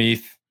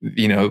underneath,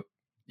 you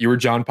were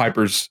John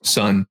Piper's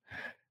son.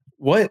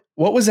 What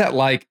was that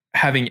like,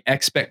 having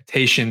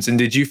expectations? And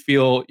did you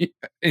feel,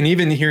 and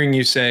even hearing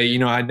you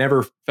say, I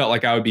never felt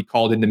like I would be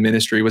called into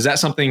ministry, was that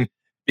something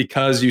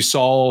because you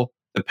saw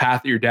the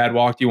path that your dad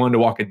walked, you wanted to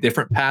walk a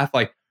different path?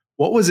 Like,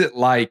 what was it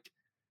like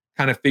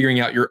kind of figuring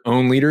out your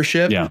own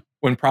leadership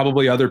when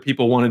probably other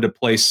people wanted to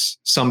place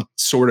some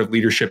sort of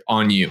leadership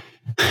on you?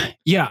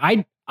 Yeah,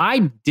 I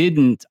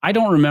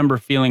don't remember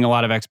feeling a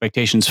lot of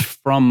expectations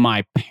from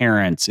my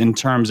parents in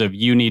terms of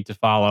you need to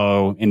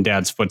follow in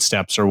dad's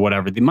footsteps or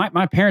whatever.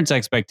 My parents'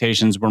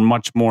 expectations were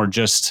much more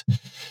just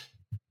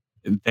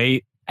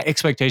they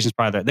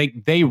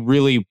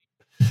really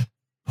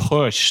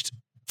pushed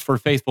for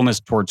faithfulness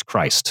towards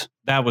Christ.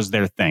 That was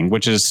their thing,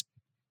 which is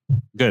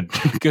good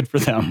for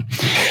them.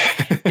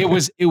 It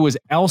was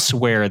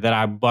elsewhere that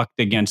I bucked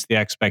against the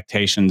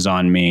expectations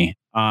on me.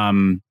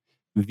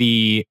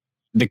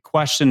 The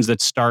questions that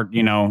start,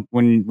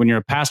 when you're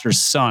a pastor's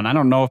son, I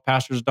don't know if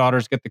pastors'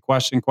 daughters get the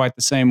question quite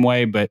the same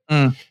way, but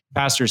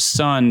pastors'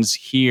 sons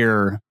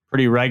hear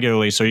pretty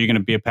regularly, so you're going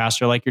to be a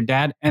pastor like your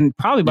dad? And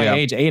probably by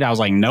age 8, I was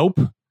like, nope.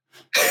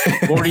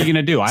 What are you going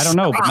to do? I don't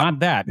know, but not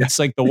that. It's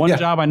like the one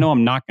job I know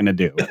I'm not going to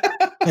do.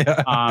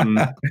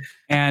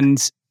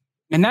 And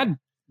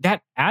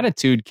that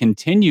attitude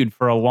continued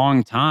for a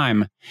long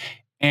time.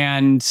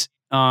 And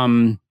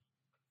then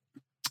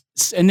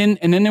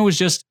there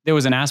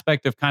was an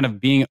aspect of kind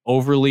of being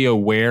overly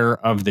aware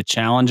of the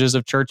challenges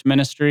of church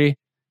ministry.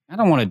 I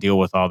don't want to deal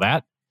with all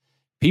that.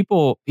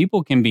 People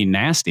can be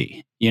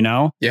nasty,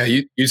 Yeah,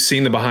 you've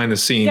seen the behind the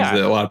scenes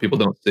that a lot of people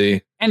don't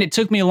see. And it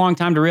took me a long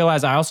time to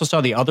realize I also saw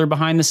the other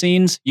behind the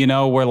scenes,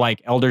 where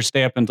like elders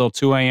stay up until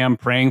 2 a.m.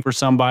 praying for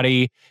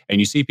somebody,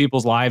 and you see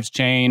people's lives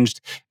changed,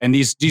 and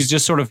these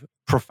just sort of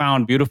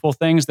profound, beautiful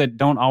things that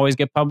don't always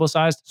get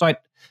publicized. So it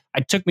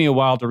took me a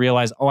while to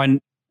realize,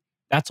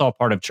 that's all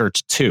part of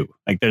church too.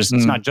 Like it's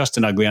not just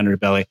an ugly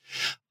underbelly.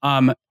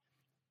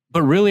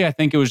 But really, I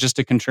think it was just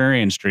a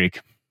contrarian streak.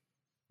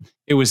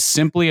 It was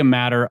simply a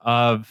matter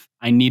of,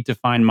 I need to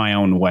find my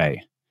own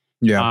way.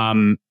 Yeah.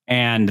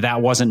 And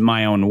that wasn't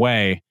my own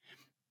way.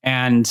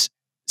 And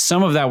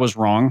some of that was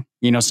wrong.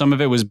 Some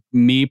of it was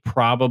me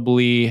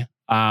probably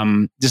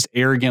just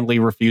arrogantly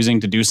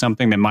refusing to do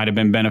something that might have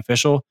been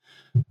beneficial.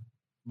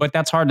 But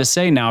that's hard to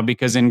say now,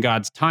 because in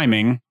God's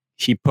timing,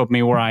 he put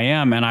me where I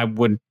am, and I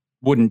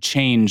wouldn't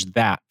change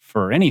that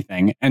for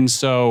anything. And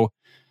so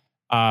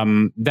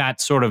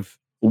that sort of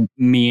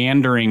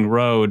meandering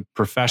road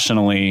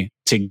professionally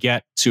to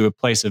get to a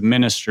place of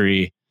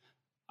ministry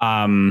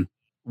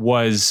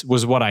was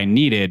what I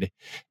needed,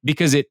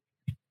 because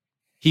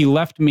he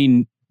left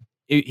me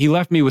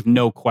with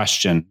no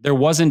question. There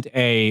wasn't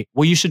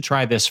well, you should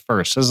try this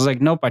first. I was like,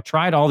 nope, I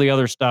tried all the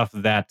other stuff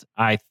that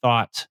I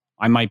thought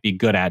I might be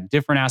good at,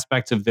 different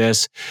aspects of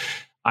this.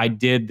 I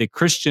did the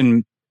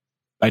Christian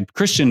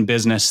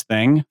business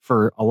thing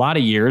for a lot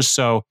of years.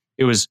 So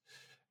it was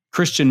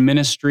Christian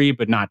ministry,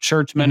 but not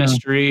church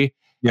ministry.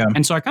 Yeah.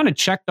 And so I kind of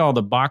checked all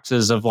the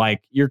boxes of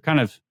like, you're kind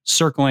of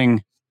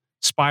spiraling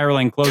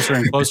closer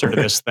and closer to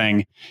this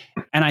thing.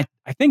 And I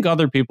think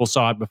other people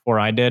saw it before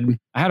I did.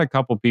 I had a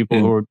couple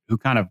people who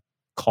kind of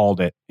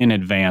called it in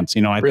advance.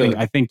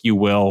 I think you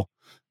will,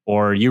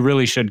 or you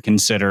really should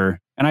consider.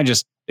 And I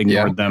just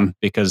ignored them,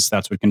 because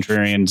that's what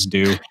contrarians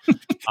do.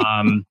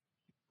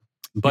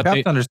 But you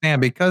have to understand,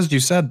 because you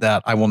said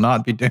that, I will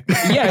not be doing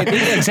that. Yeah,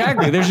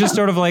 exactly. There's just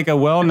sort of like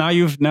now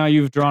you've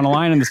drawn a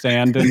line in the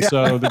sand, and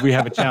so we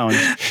have a challenge.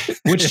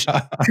 Which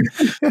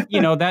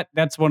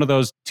that's one of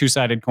those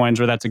two-sided coins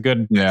where that's a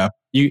good. Yeah.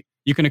 You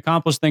can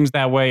accomplish things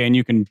that way, and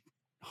you can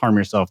harm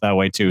yourself that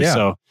way too. Yeah.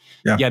 So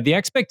the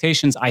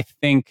expectations, I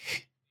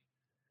think,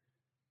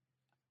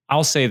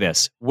 I'll say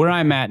this: where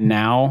I'm at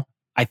now,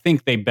 I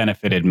think they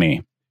benefited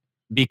me,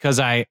 because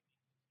I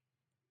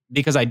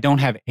don't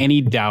have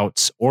any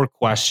doubts or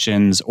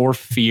questions or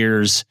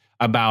fears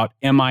about,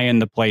 am I in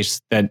the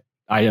place that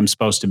I am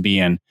supposed to be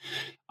in?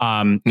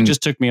 It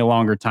just took me a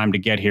longer time to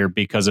get here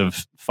because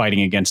of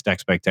fighting against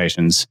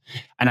expectations.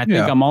 And I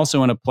think I'm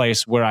also in a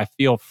place where I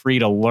feel free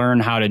to learn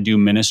how to do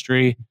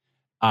ministry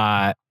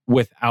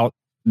without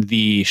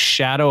the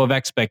shadow of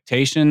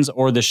expectations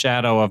or the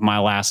shadow of my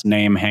last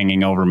name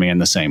hanging over me in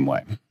the same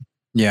way.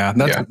 Yeah.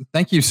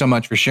 Thank you so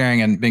much for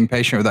sharing and being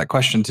patient with that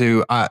question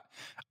too.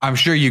 I'm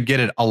sure you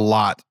get it a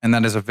lot, and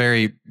that is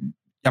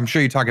I'm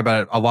sure you talk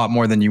about it a lot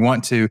more than you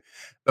want to,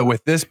 but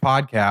with this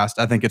podcast,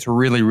 I think it's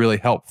really, really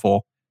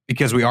helpful,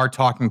 because we are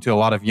talking to a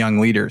lot of young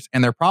leaders,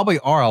 and there probably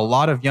are a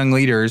lot of young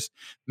leaders,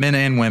 men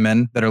and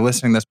women, that are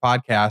listening to this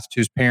podcast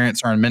whose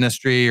parents are in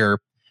ministry or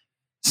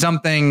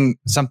something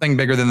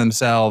bigger than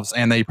themselves,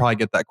 and they probably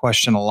get that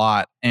question a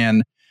lot.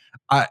 And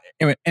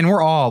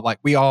we're all like,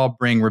 we all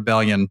bring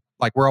rebellion.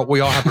 Like we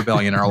all have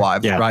rebellion in our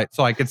lives, right?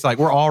 So it's like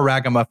we're all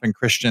ragamuffin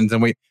Christians,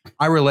 and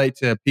I relate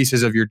to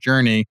pieces of your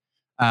journey.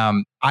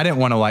 I didn't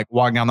want to like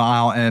walk down the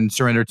aisle and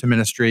surrender to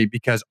ministry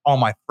because all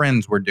my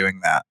friends were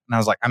doing that, and I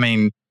was like,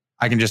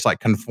 I can just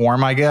like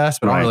conform, I guess,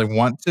 but I don't really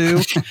want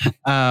to.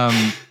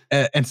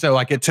 And so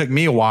like it took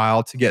me a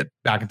while to get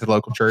back into the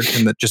local church,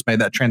 and that just made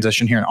that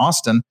transition here in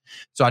Austin.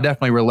 So I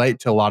definitely relate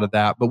to a lot of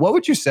that. But what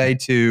would you say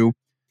to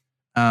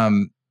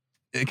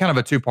kind of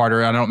a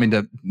two-parter? I don't mean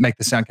to make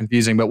this sound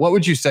confusing, but what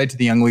would you say to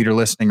the young leader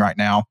listening right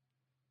now,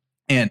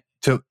 and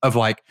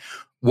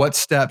what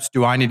steps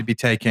do I need to be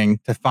taking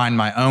to find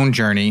my own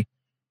journey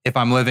if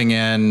I'm living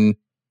in,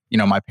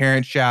 my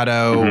parents'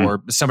 shadow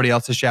or somebody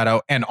else's shadow?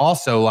 And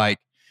also, like,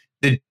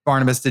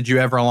 Barnabas, did you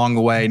ever along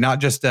the way, not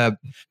just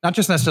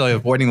necessarily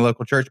avoiding the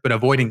local church, but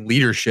avoiding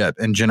leadership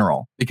in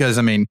general? Because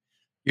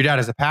your dad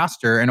is a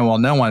pastor and a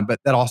well-known one, but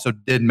that also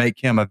did make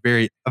him a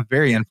very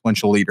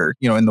influential leader,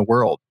 in the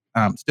world.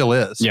 Still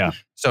is. Yeah.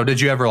 So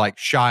did you ever like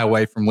shy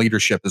away from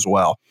leadership as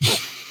well?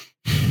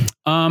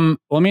 Let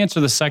me answer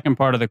the second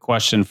part of the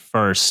question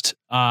first.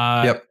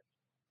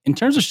 In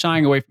terms of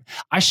shying away,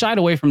 I shied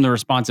away from the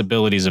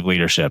responsibilities of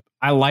leadership.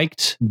 I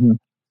liked the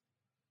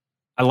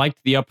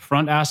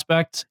upfront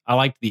aspect. I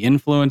liked the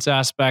influence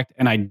aspect,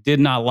 and I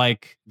did not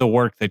like the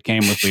work that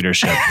came with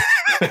leadership.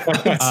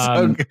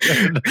 So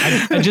good.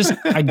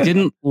 I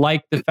didn't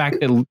like the fact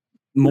that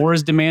more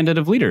is demanded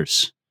of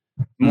leaders.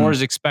 More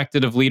is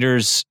expected of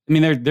leaders. I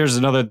mean, there's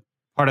another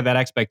part of that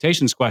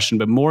expectations question,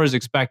 but more is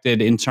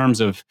expected in terms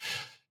of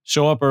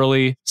show up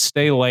early,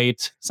 stay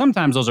late.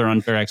 Sometimes those are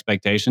unfair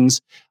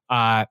expectations.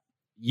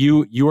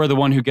 You are the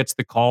one who gets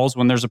the calls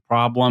when there's a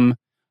problem.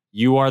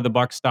 You are the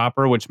buck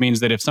stopper, which means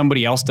that if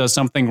somebody else does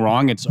something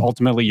wrong, it's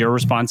ultimately your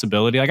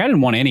responsibility. Like I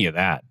didn't want any of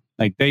that.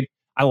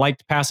 I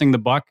liked passing the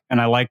buck, and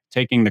I liked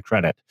taking the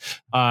credit,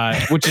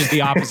 which is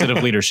the opposite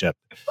of leadership.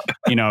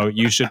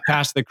 You should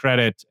pass the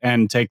credit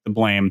and take the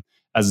blame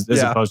as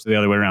opposed to the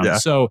other way around. Yeah.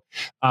 So,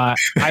 I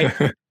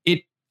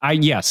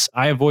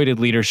avoided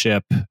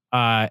leadership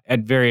at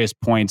various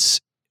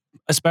points,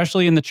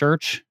 especially in the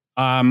church.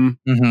 I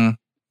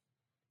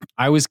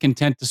was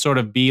content to sort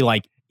of be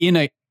like in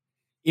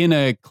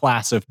a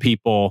class of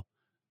people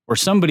where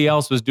somebody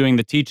else was doing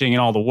the teaching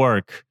and all the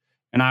work,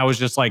 and I was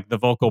just like the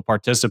vocal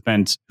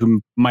participant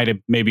who might have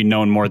maybe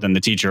known more than the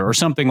teacher or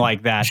something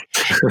like that.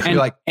 And,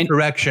 like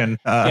correction.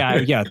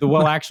 The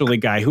well actually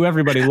guy who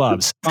everybody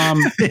loves.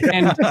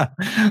 And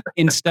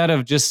instead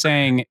of just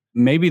saying,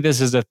 maybe this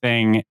is a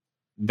thing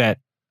that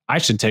I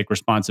should take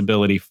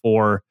responsibility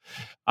for,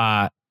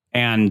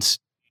 and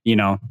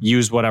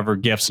use whatever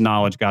gifts,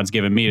 knowledge God's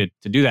given me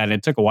to do that. And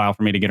it took a while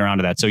for me to get around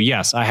to that. So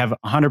yes, I have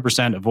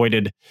 100%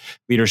 avoided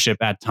leadership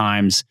at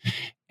times.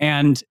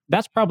 And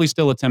that's probably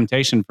still a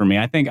temptation for me.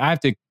 I think I have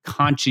to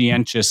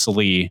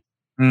conscientiously,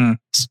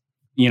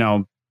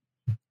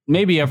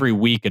 maybe every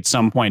week at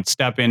some point,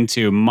 step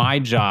into my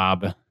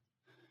job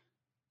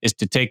is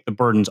to take the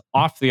burdens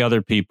off the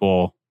other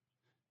people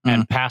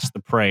and pass the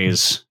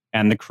praise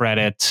and the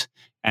credit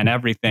and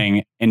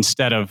everything,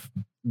 instead of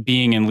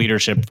being in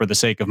leadership for the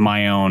sake of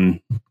my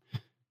own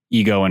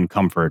ego and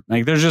comfort.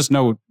 Like there just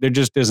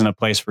isn't a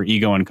place for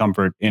ego and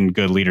comfort in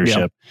good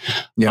leadership.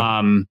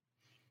 Yeah.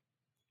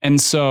 And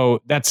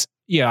so that's,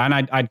 and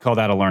I'd call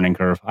that a learning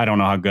curve. I don't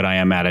know how good I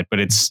am at it,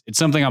 but it's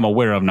something I'm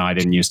aware of now. I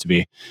didn't used to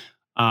be.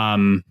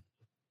 The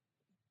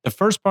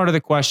first part of the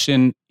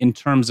question, in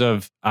terms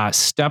of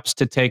steps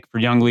to take for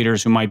young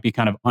leaders who might be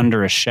kind of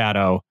under a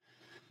shadow,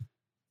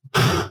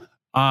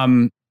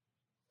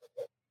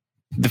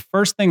 the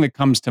first thing that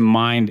comes to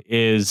mind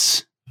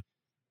is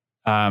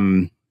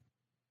one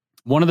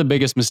of the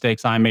biggest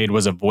mistakes I made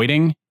was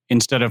avoiding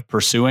instead of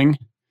pursuing.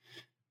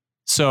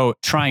 So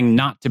trying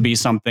not to be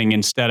something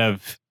instead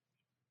of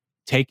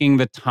taking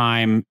the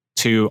time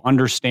to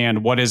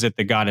understand what is it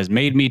that God has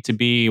made me to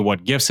be,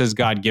 what gifts has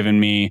God given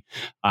me,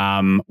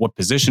 what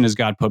position has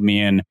God put me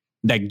in,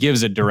 that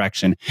gives a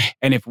direction.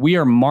 And if we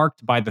are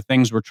marked by the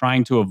things we're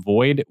trying to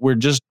avoid, we're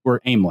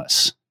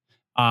aimless.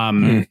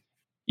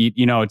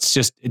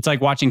 It's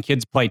like watching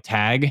kids play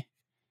tag.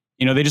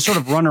 They just sort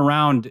of run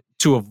around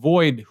to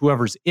avoid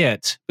whoever's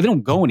it, but they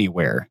don't go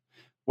anywhere.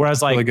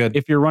 Whereas like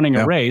if you're running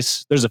a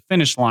race, there's a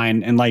finish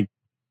line and like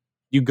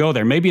you go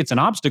there. Maybe it's an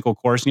obstacle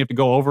course and you have to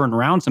go over and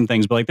around some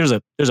things, but like there's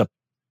a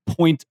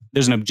point,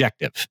 there's an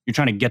objective. You're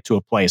trying to get to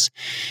a place.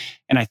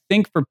 And I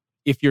think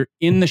if you're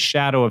in the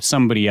shadow of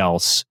somebody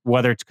else,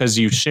 whether it's because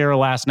you share a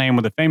last name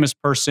with a famous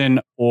person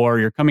or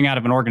you're coming out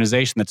of an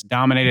organization that's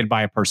dominated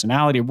by a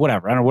personality or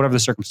whatever, I don't know, whatever the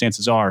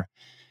circumstances are,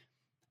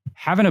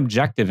 have an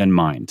objective in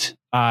mind.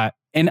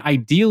 And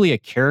ideally a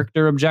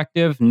character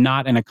objective,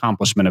 not an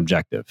accomplishment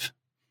objective.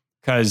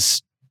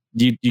 Because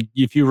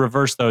if you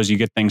reverse those, you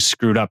get things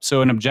screwed up.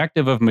 So an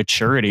objective of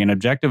maturity, an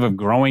objective of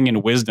growing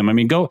in wisdom. I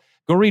mean, go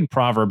read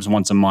Proverbs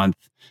once a month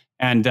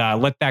and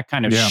let that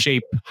kind of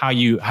shape how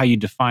you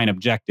define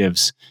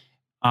objectives.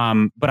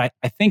 But I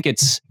think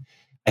it's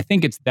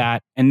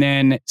that, and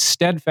then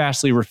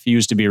steadfastly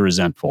refuse to be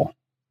resentful.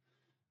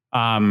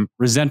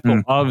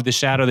 Resentful of the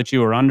shadow that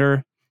you were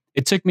under.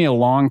 It took me a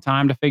long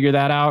time to figure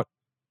that out,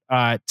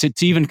 to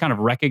even kind of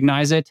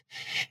recognize it.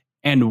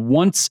 And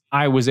once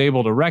I was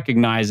able to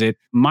recognize it,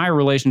 my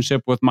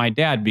relationship with my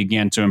dad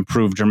began to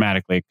improve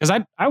dramatically.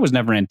 Because I was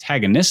never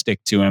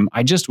antagonistic to him.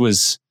 I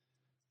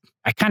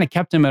kind of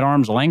kept him at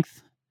arm's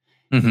length.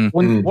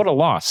 What a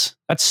loss.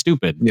 That's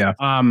stupid. Yeah.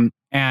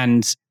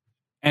 And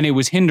it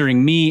was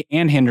hindering me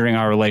and hindering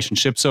our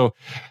relationship. So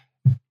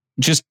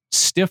just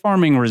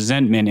stiff-arming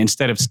resentment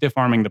instead of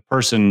stiff-arming the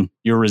person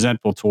you're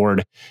resentful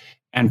toward,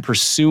 and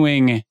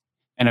pursuing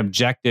an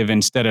objective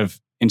instead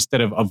of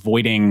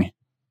avoiding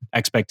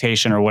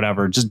expectation or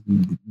whatever. Just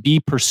be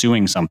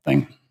pursuing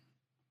something.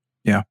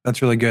 Yeah,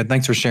 that's really good.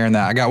 Thanks for sharing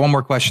that. I got one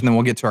more question, then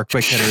we'll get to our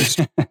quick hitters.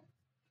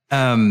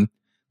 Let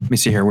me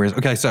see here.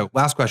 Okay, so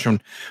last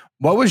question.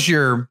 What was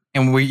you've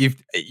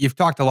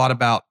talked a lot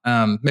about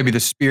maybe the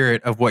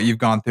spirit of what you've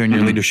gone through in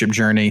your leadership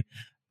journey,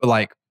 but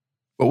like,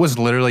 what was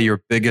literally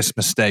your biggest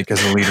mistake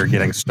as a leader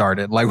getting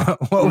started? Like,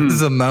 what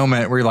was the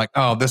moment where you're like,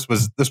 oh, this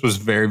was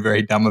very,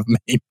 very dumb of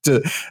me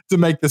to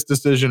make this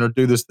decision or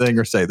do this thing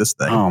or say this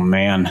thing? Oh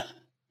man.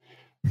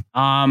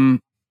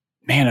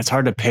 It's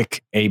hard to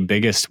pick a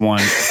biggest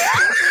one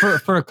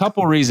for a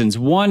couple reasons.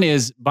 One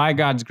is, by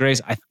God's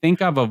grace, I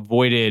think I've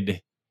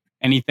avoided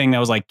anything that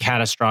was like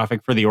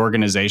catastrophic for the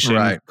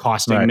organization,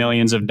 costing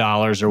millions of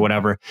dollars or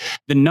whatever.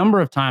 The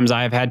number of times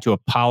I've had to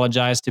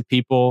apologize to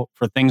people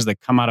for things that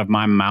come out of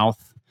my mouth.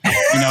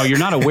 You're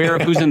not aware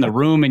of who's in the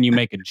room and you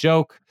make a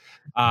joke,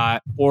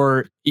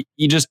 or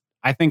you just,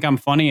 I think I'm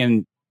funny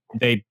and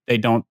they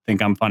don't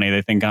think I'm funny.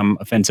 They think I'm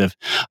offensive.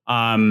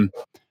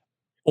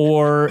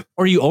 Or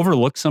you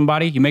overlook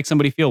somebody, you make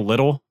somebody feel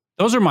little.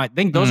 Those are my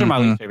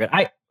least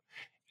favorite.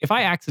 If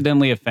I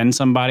accidentally offend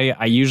somebody,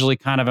 I usually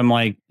kind of am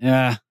like,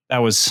 you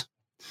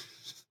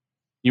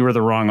were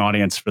the wrong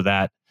audience for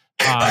that.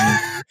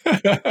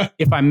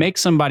 If I make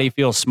somebody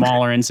feel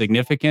small or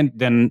insignificant,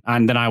 then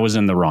I was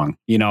in the wrong.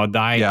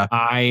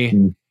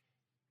 I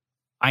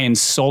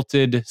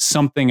insulted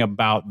something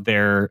about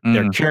their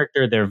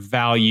character, their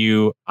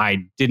value.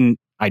 I didn't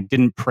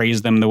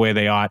praise them the way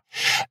they ought.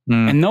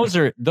 And those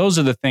are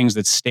the things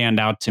that stand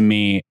out to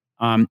me.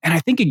 And I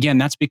think, again,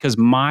 that's because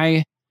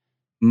my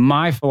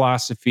my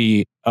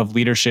philosophy of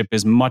leadership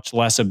is much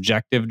less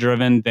objective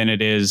driven than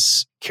it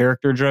is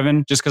character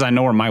driven, just because I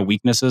know where my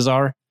weaknesses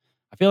are.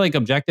 I feel like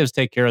objectives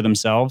take care of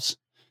themselves.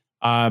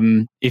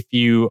 If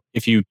you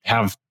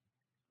have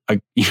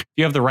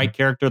the right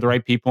character, the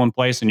right people in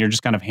place, and you're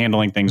just kind of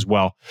handling things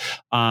well.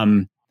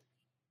 And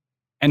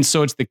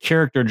so it's the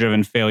character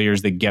driven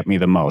failures that get me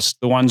the most.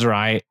 The ones where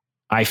I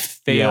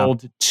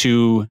failed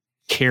to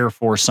care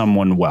for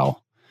someone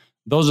well.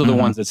 Those are the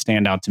ones that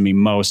stand out to me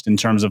most in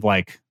terms of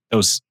like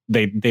those,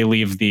 they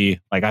leave the,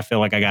 like, I feel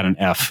like I got an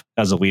F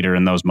as a leader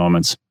in those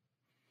moments.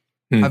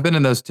 I've been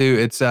in those too.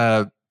 It's,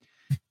 I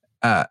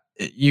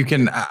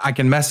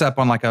can mess up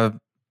on like a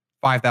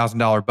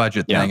 $5,000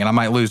 budget thing and I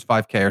might lose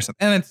 5K or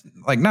something. And it's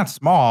like not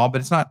small,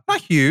 but it's not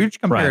huge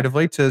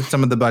comparatively to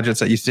some of the budgets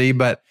that you see.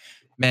 But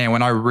man,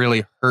 when I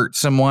really hurt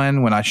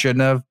someone when I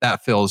shouldn't have,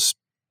 that feels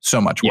so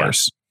much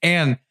worse.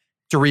 And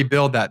to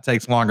rebuild that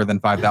takes longer than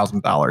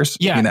 $5,000.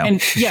 Yeah. You know?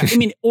 And I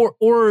mean,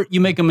 or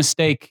you make a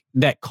mistake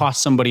that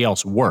costs somebody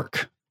else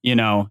work. You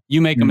know,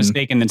 you make a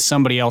mistake and then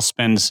somebody else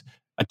spends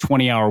a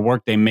 20-hour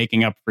workday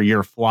making up for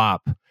your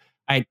flop.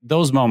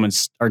 Those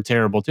moments are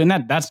terrible too. And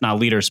that's not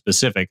leader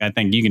specific. I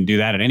think you can do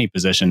that at any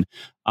position.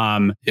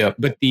 But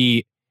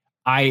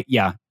I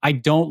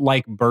don't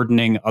like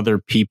burdening other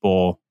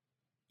people,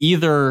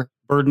 either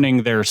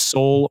burdening their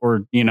soul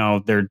or, you know,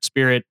 their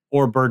spirit,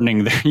 or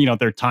burdening their, you know,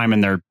 their time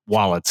and their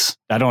wallets.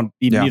 I don't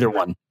need either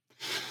one.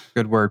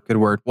 Good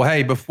word. Well,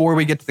 hey, before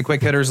we get to the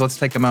quick hitters, let's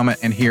take a moment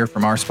and hear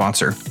from our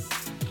sponsor.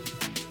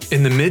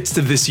 In the midst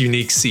of this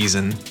unique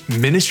season,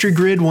 Ministry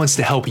Grid wants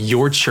to help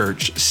your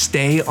church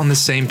stay on the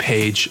same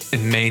page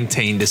and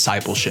maintain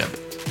discipleship.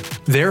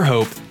 Their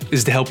hope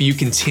is to help you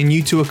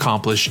continue to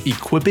accomplish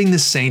equipping the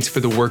saints for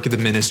the work of the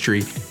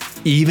ministry,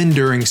 even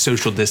during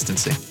social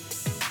distancing.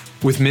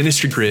 With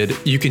Ministry Grid,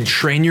 you can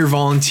train your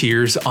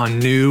volunteers on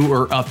new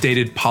or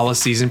updated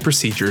policies and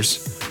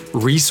procedures,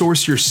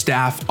 resource your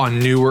staff on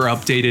new or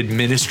updated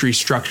ministry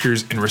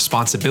structures and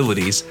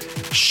responsibilities,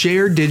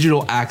 share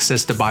digital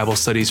access to Bible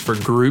studies for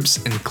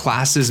groups and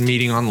classes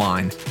meeting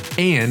online,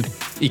 and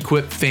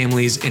equip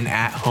families in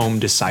at-home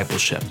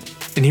discipleship.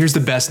 And here's the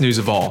best news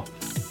of all.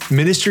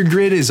 Ministry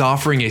Grid is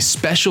offering a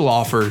special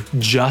offer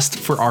just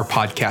for our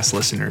podcast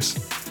listeners.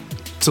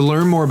 To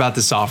learn more about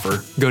this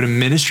offer, go to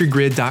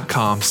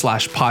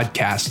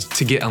ministrygrid.com/podcast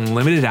to get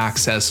unlimited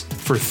access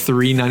for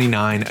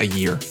 $3.99 a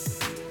year.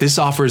 This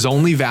offer is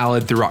only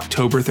valid through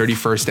October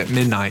 31st at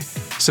midnight,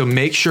 so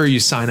make sure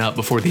you sign up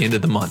before the end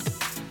of the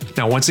month.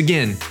 Now, once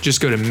again, just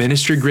go to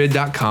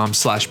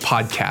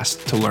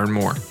ministrygrid.com/podcast to learn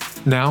more.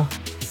 Now,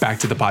 back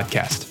to the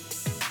podcast.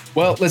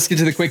 Well, let's get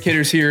to the quick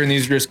hitters here, and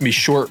these are just going to be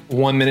short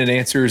 1-minute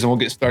answers, and we'll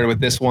get started with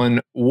this one.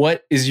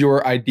 What is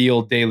your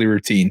ideal daily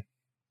routine?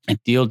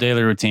 Ideal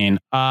daily routine.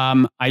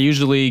 I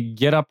usually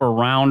get up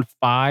around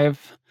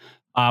 5.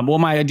 Well,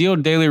 my ideal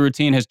daily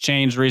routine has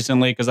changed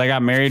recently because I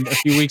got married a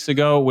few weeks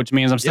ago, which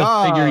means I'm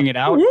still figuring it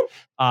out.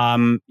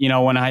 You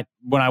know, when I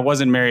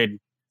wasn't married,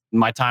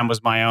 my time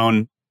was my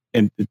own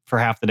for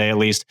half the day at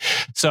least.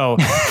 So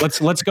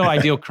let's go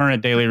ideal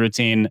current daily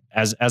routine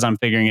as I'm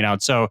figuring it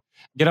out. So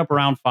get up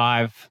around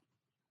 5.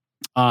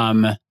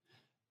 My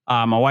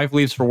wife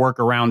leaves for work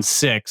around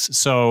 6,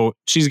 so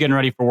she's getting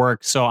ready for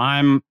work. So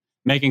I'm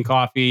making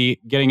coffee,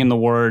 getting in the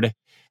Word.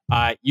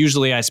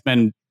 Usually I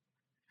spend,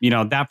 you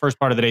know, that first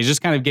part of the day is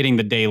just kind of getting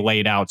the day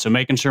laid out. So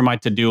making sure my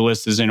to-do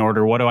list is in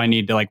order. What do I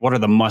need to, like, what are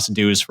the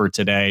must-dos for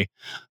today?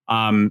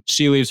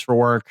 She leaves for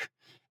work.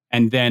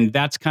 And then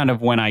that's kind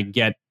of when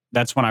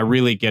that's when I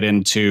really get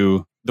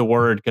into the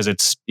Word, because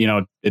it's, you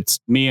know, it's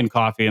me and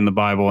coffee and the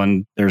Bible,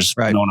 and there's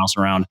no one else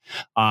around.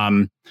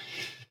 And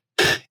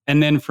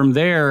then from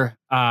there,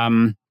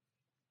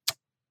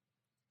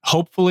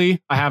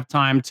 hopefully I have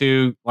time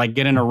to like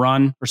get in a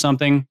run or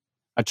something.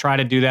 I try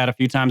to do that a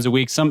few times a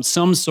week, some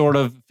sort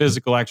of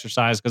physical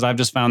exercise, because I've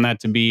just found that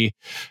to be,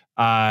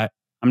 I'm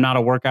not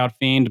a workout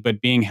fiend,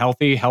 but being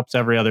healthy helps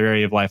every other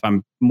area of life.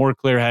 I'm more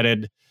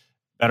clear-headed,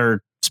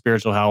 better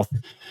spiritual health.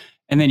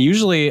 And then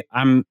usually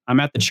I'm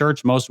at the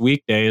church most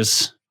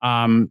weekdays.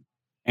 And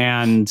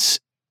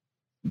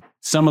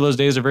some of those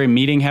days are very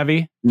meeting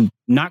heavy,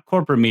 not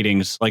corporate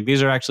meetings. Like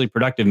these are actually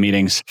productive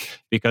meetings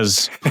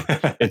because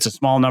it's a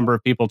small number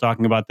of people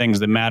talking about things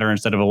that matter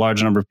instead of a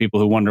large number of people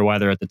who wonder why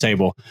they're at the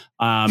table.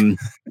 And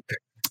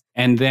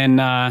then,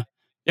 and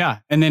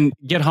then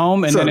get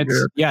home and so then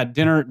it's,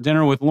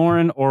 dinner with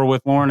Lauren or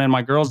with Lauren and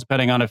my girls,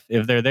 depending on if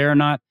they're there or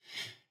not.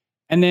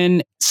 And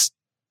then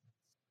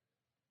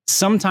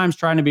sometimes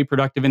trying to be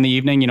productive in the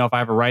evening, you know, if I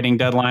have a writing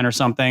deadline or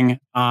something,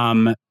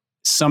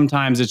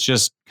 sometimes it's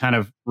just kind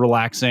of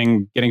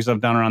relaxing, getting stuff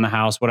done around the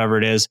house, whatever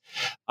it is.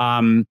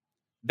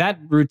 That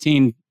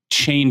routine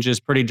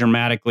changes pretty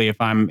dramatically if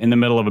I'm in the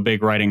middle of a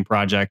big writing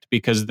project,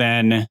 because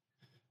then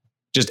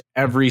just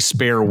every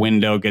spare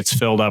window gets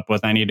filled up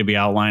with, I need to be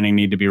outlining,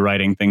 need to be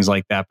writing, things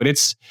like that. But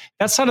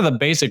that's sort of the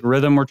basic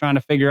rhythm we're trying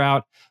to figure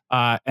out.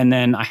 And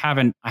then I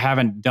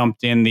haven't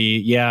dumped in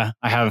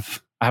I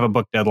have a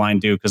book deadline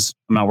due because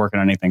I'm not working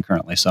on anything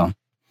currently. So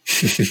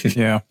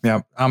Yeah.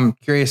 I'm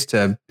curious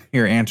to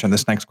hear your answer on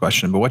this next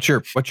question, but what's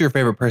your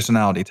favorite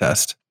personality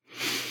test?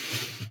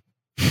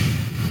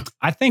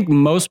 I think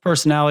most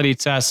personality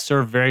tests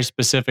serve very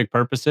specific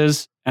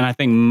purposes, and I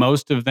think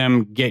most of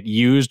them get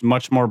used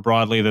much more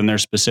broadly than their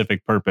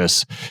specific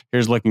purpose.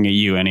 Here's looking at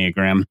you,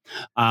 Enneagram.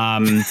 I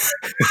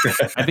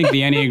think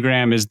the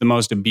Enneagram is the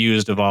most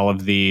abused of all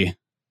of the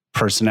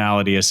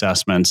personality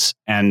assessments,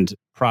 and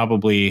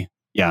probably,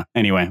 yeah.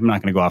 Anyway, I'm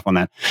not going to go off on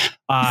that.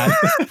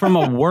 From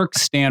a work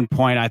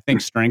standpoint, I think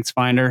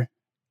StrengthsFinder,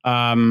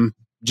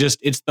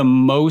 it's the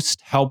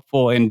most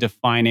helpful in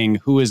defining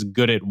who is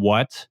good at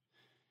what.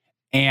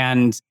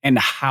 And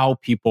how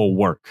people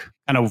work,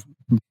 kind of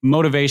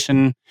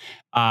motivation,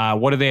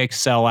 what do they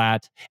excel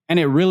at? And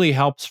it really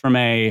helps from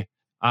a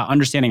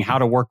understanding how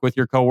to work with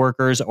your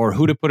coworkers or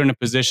who to put in a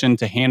position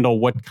to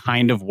handle what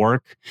kind of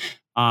work.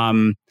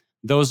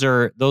 That's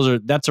a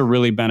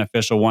really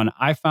beneficial one.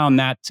 I found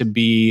that to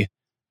be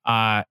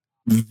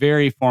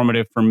very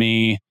formative for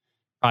me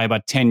probably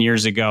about 10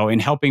 years ago in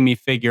helping me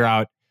figure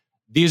out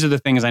these are the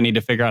things I need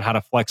to figure out how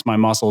to flex my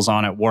muscles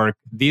on at work.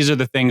 These are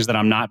the things that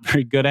I'm not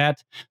very good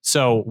at.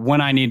 So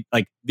when I need,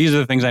 these are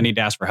the things I need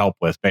to ask for help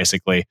with,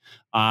 basically.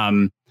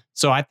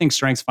 So I think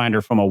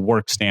StrengthsFinder from a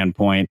work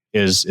standpoint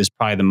is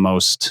probably the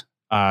most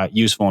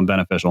useful and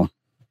beneficial.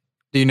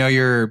 Do you know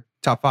your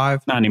top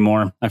 5? Not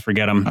anymore. I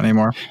forget them. Not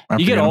anymore.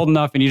 You get old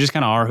enough and you just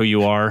kind of are who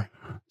you are.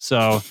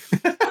 So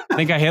I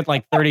think I hit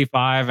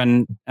 35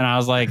 and I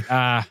was like,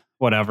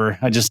 whatever.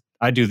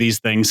 I do these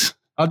things.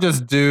 I'll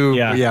just do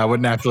what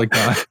naturally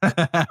comes.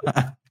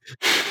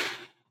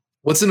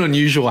 What's an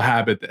unusual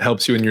habit that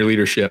helps you in your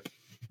leadership?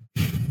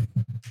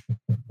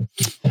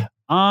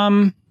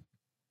 I'll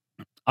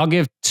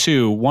give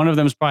 2. One of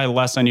them is probably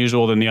less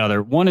unusual than the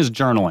other. One is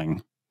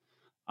journaling.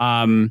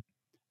 I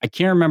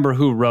can't remember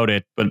who wrote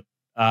it, but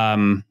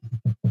might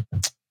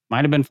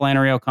have been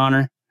Flannery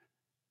O'Connor.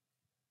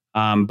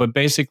 But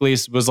basically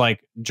it was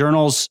like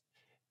journals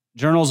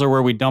are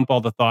where we dump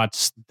all the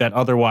thoughts that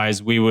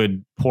otherwise we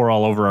would pour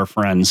all over our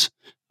friends.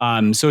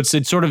 So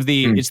it's sort of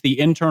it's the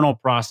internal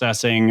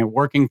processing,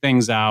 working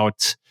things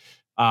out.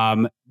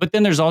 But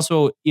then there's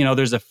also,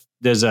 there's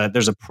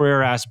a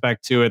prayer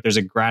aspect to it. There's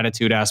a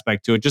gratitude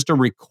aspect to it. Just a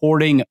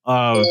recording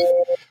of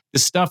the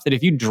stuff that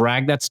if you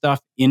drag that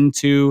stuff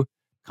into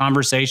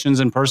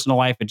conversations and personal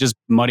life, it just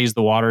muddies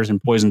the waters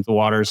and poisons the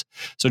waters.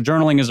 So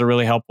journaling is a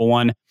really helpful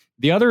one.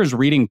 The other is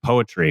reading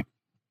poetry.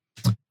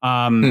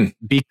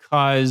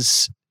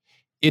 Because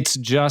it's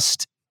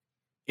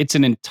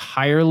an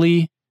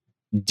entirely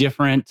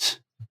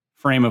different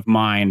frame of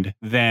mind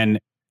than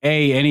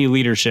A, any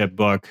leadership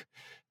book,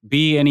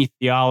 B, any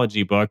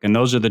theology book. And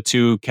those are the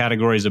 2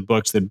 categories of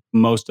books that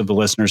most of the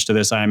listeners to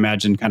this, I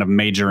imagine, kind of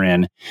major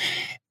in.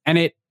 And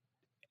it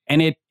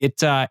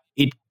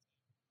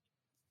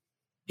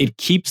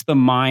keeps the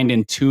mind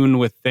in tune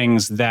with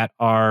things that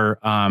are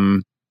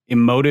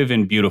emotive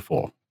and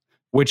beautiful,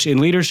 which in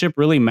leadership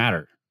really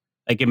matter.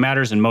 It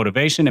matters in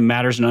motivation. It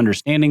matters in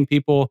understanding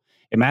people.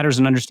 It matters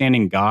in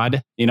understanding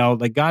God.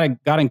 God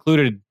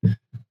included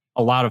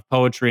a lot of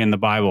poetry in the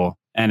Bible.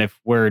 And if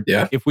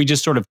we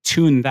just sort of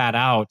tune that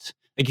out,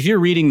 if you're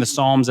reading the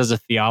Psalms as a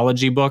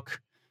theology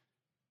book,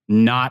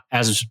 not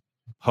as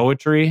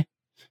poetry,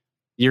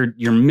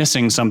 you're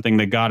missing something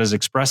that God is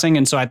expressing.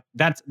 And so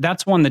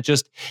that's one that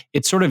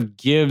it sort of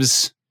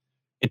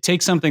it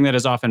takes something that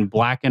is often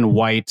black and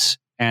white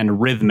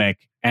and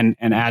rhythmic and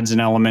adds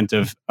an element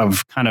of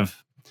kind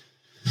of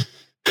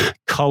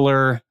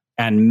color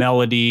and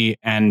melody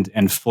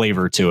and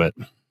flavor to it.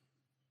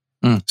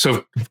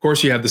 So of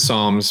course you have the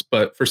Psalms,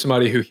 but for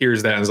somebody who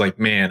hears that and is like,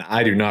 man,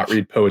 I do not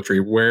read poetry,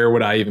 where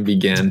would I even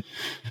begin?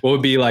 What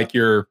would be like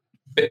your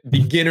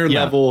beginner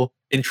level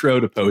intro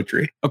to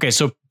poetry? Okay.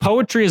 So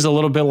poetry is a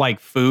little bit like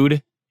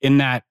food in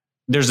that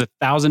there's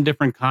 1,000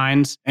 different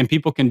kinds and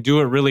people can do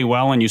it really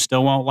well and you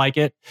still won't like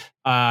it.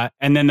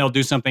 And then they'll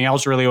do something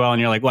else really well and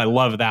you're like, well, I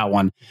love that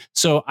one.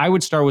 So I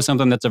would start with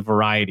something that's a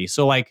variety.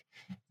 So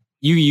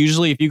you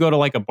usually, if you go to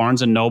a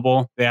Barnes &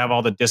 Noble, they have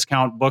all the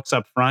discount books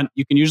up front.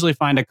 You can usually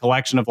find a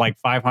collection of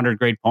 500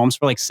 great poems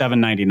for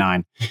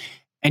 $7.99.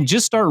 And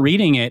just start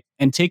reading it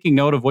and taking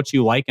note of what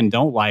you like and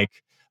don't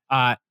like.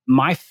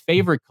 My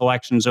favorite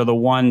collections are the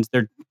ones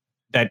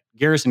that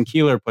Garrison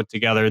Keillor put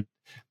together.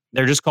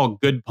 They're just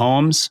called Good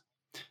Poems.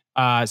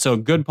 So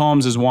Good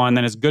Poems is one.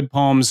 Then it's Good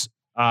Poems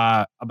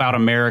about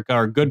America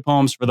or Good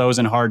Poems for Those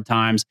in Hard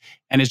Times.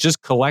 And it's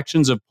just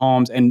collections of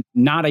poems and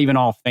not even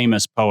all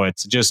famous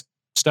poets, just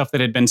stuff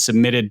that had been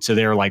submitted to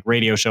their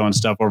radio show and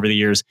stuff over the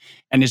years.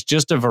 And it's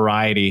just a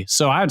variety.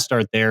 So I would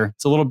start there.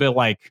 It's a little bit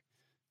like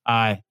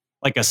a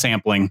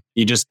sampling.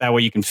 That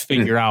way you can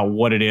figure out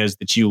what it is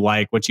that you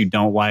like, what you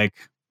don't like,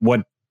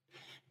 what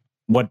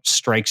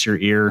strikes your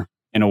ear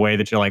in a way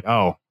that you're like,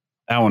 oh,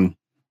 that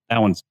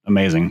one's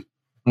amazing.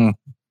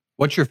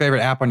 What's your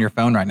favorite app on your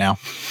phone right now?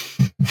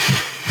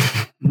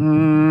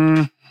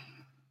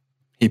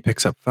 He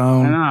picks up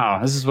phone. I know.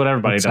 This is what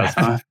everybody does,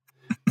 huh?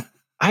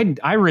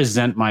 I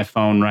resent my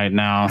phone right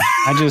now.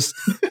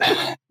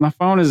 My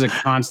phone is a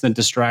constant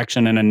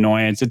distraction and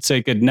annoyance. It's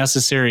like a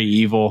necessary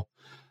evil.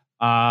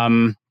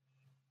 I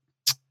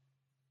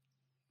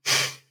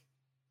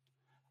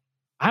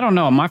don't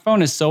know. My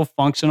phone is so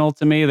functional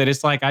to me that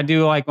it's like I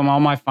do like all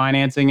my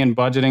financing and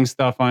budgeting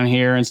stuff on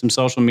here and some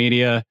social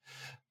media.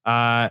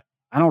 I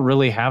don't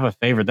really have a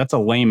favorite. That's a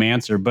lame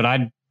answer, but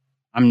I'm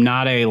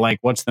not a like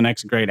what's the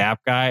next great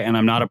app guy, and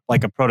I'm not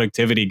a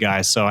productivity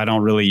guy, so I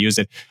don't really use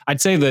it. I'd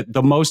say that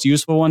the most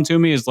useful one to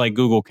me is like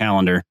Google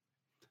Calendar.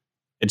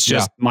 It's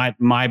just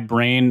my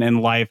brain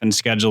and life and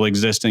schedule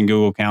exist in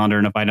Google Calendar,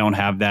 and if I don't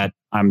have that,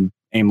 I'm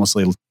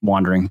aimlessly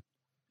wandering.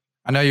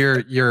 I know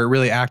you're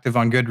really active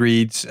on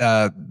Goodreads.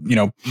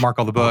 Mark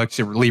all the books,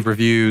 you leave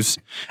reviews.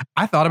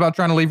 I thought about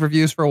trying to leave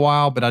reviews for a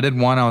while, but I did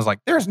one. I was like,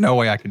 "There's no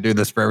way I could do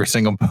this for every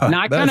single book." No,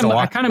 I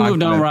kind of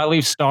moved on where I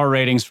leave star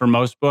ratings for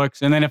most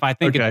books, and then if I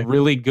think it's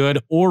really good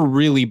or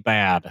really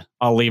bad,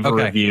 I'll leave a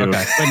review.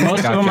 Okay. But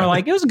most of them are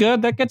like, "It was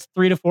good." That gets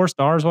 3 to 4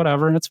 stars,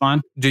 whatever. It's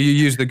fine. Do you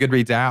use the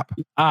Goodreads app?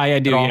 I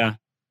do. Yeah.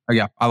 Oh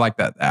yeah, I like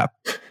that app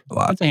a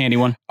lot. It's a handy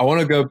one. I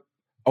want to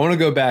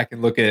go back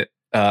and look at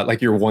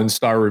like your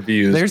 1-star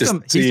reviews.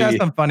 He has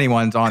some funny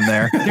ones on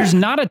there. There's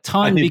not a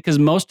ton because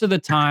most of the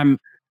time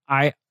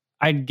I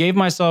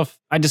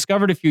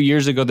discovered a few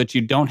years ago that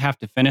you don't have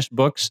to finish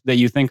books that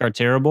you think are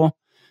terrible.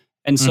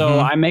 And so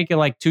I make it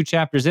like 2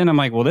 chapters in. I'm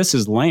like, well, this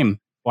is lame.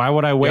 Why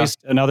would I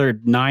waste another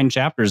 9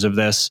 chapters of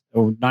this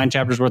or 9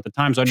 chapters worth of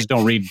time? So I just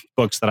don't read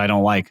books that I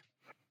don't like.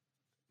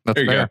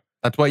 That's fair. Go.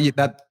 That's what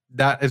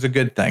that is a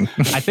good thing.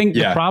 I think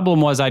the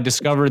problem was I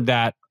discovered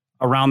that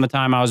around the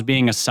time I was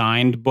being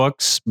assigned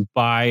books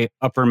by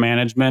upper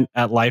management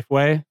at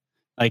Lifeway.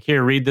 Like,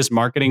 here, read this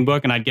marketing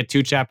book. And I'd get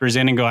 2 chapters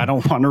in and go, I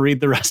don't want to read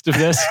the rest of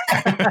this.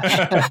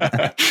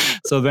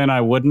 So then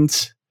I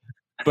wouldn't.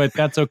 But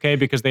that's okay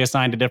because they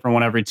assigned a different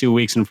one every 2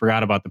 weeks and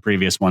forgot about the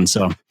previous one.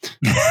 So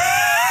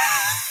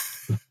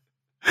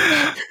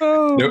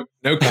no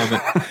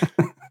comment.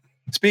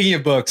 Speaking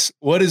of books,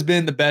 what has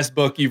been the best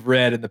book you've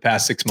read in the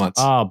past 6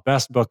 months? Oh,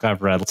 best book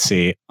I've read. Let's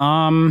see.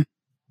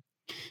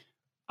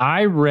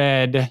 I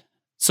read,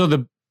 so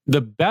the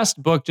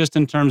best book, just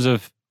in terms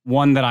of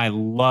one that I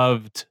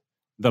loved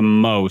the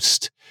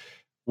most,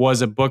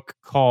 was a book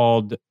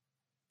called,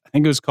 I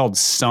think it was called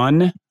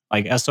Son,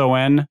 like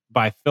S-O-N,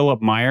 by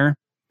Philip Meyer.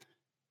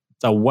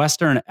 It's a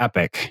Western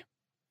epic.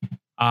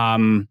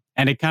 And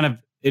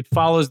it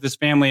follows this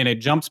family and it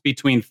jumps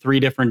between 3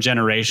 different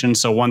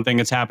generations. So one thing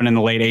that's happened in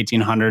the late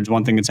 1800s,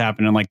 one thing that's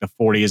happened in like the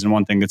 40s, and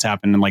one thing that's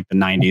happened in like the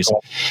 90s.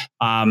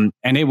 And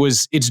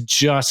it's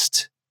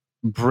just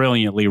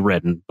brilliantly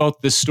written, both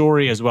the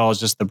story as well as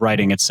just the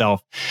writing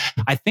itself.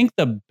 I think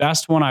the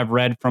best one I've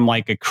read from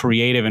like a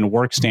creative and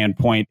work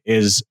standpoint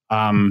is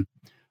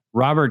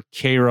Robert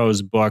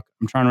Caro's book.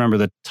 I'm trying to remember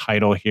the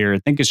title here. I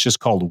think it's just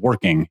called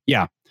Working.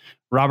 Yeah.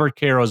 Robert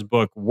Caro's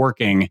book,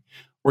 Working.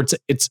 Where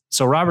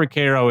so Robert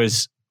Caro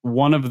is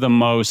one of the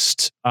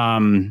most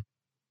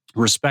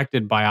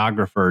respected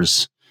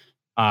biographers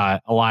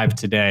alive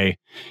today.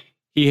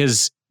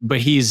 He's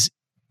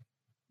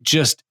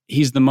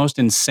the most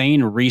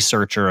insane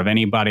researcher of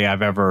anybody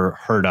I've ever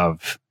heard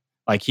of.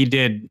 Like he's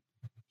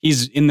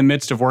in the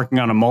midst of working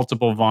on a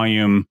multiple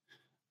volume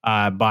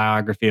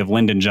biography of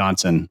Lyndon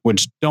Johnson,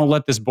 which, don't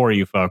let this bore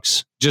you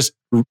folks.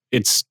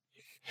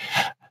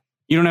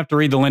 You don't have to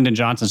read the Lyndon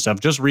Johnson stuff.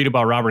 Just read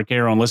about Robert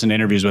Caro and listen to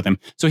interviews with him.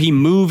 So he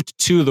moved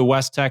to the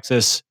West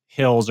Texas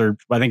hills, or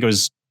I think it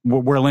was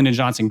where Lyndon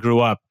Johnson grew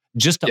up,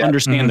 just to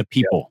understand the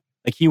people.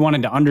 Like, he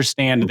wanted to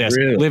understand this.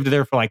 Really? Lived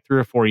there for like 3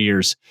 or 4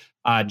 years,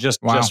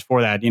 just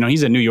for that.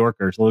 He's a New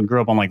Yorker, so he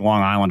grew up on like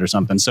Long Island or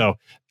something. So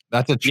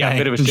that's a change. Yeah, a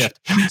bit of a shift.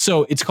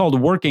 So it's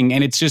called Working,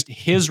 and it's just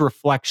his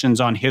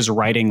reflections on his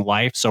writing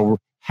life. So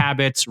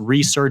habits,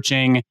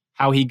 researching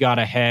how he got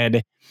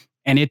ahead,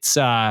 and it's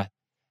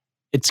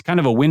kind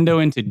of a window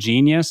into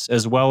genius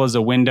as well as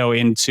a window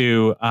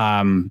into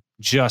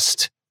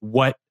just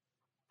what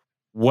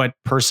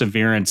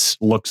perseverance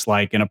looks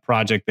like in a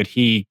project that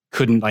he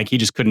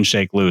just couldn't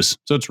shake loose.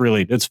 So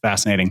it's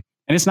fascinating.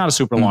 And it's not a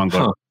super long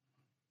book.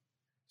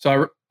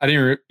 So I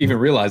didn't even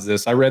realize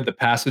this. I read The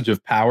Passage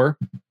of Power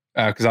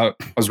because I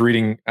was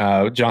reading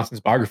Johnson's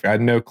biography. I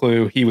had no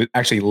clue he would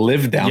actually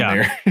live down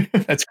there.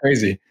 That's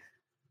crazy.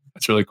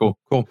 That's really cool.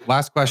 Cool.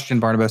 Last question,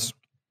 Barnabas.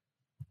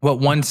 What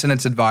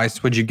 1-sentence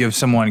advice would you give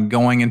someone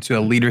going into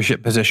a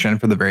leadership position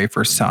for the very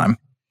first time?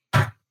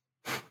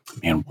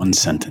 Man, 1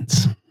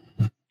 sentence.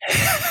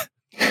 I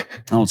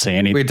won't say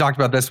anything. We talked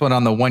about this one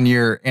on the 1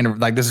 year, and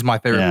like, this is my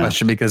favorite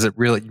question because you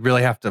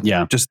really have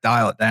to just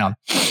dial it down.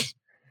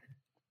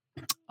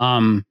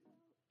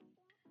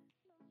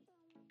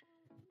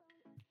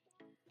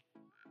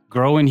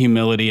 Grow in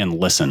humility and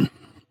listen.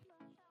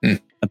 I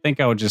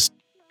think I would just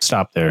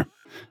stop there.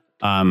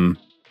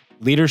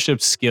 Leadership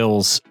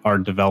skills are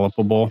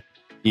developable,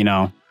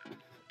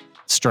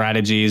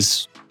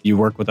 strategies you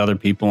work with other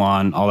people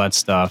on, all that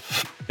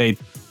stuff.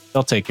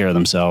 They'll take care of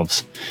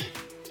themselves.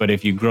 But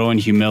if you grow in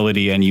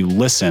humility and you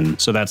listen,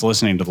 so that's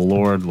listening to the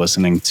Lord,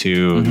 listening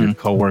to your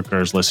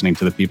coworkers, listening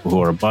to the people who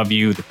are above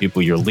you, the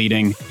people you're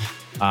leading,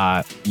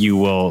 you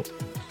will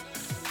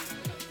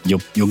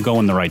you'll go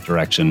in the right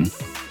direction,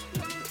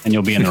 and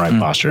you'll be in the right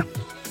posture.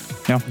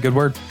 Yeah, good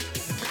word.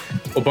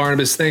 Well,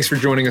 Barnabas, thanks for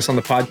joining us on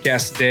the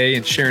podcast today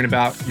and sharing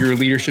about your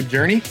leadership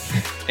journey.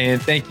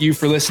 And thank you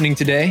for listening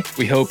today.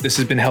 We hope this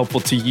has been helpful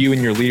to you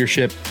in your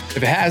leadership. If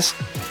it has,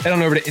 head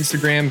on over to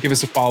Instagram, give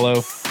us a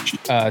follow,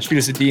 shoot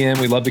us a DM.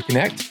 We'd love to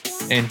connect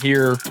and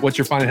hear what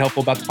you're finding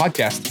helpful about the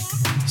podcast.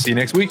 See you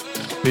next week.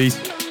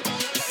 Peace.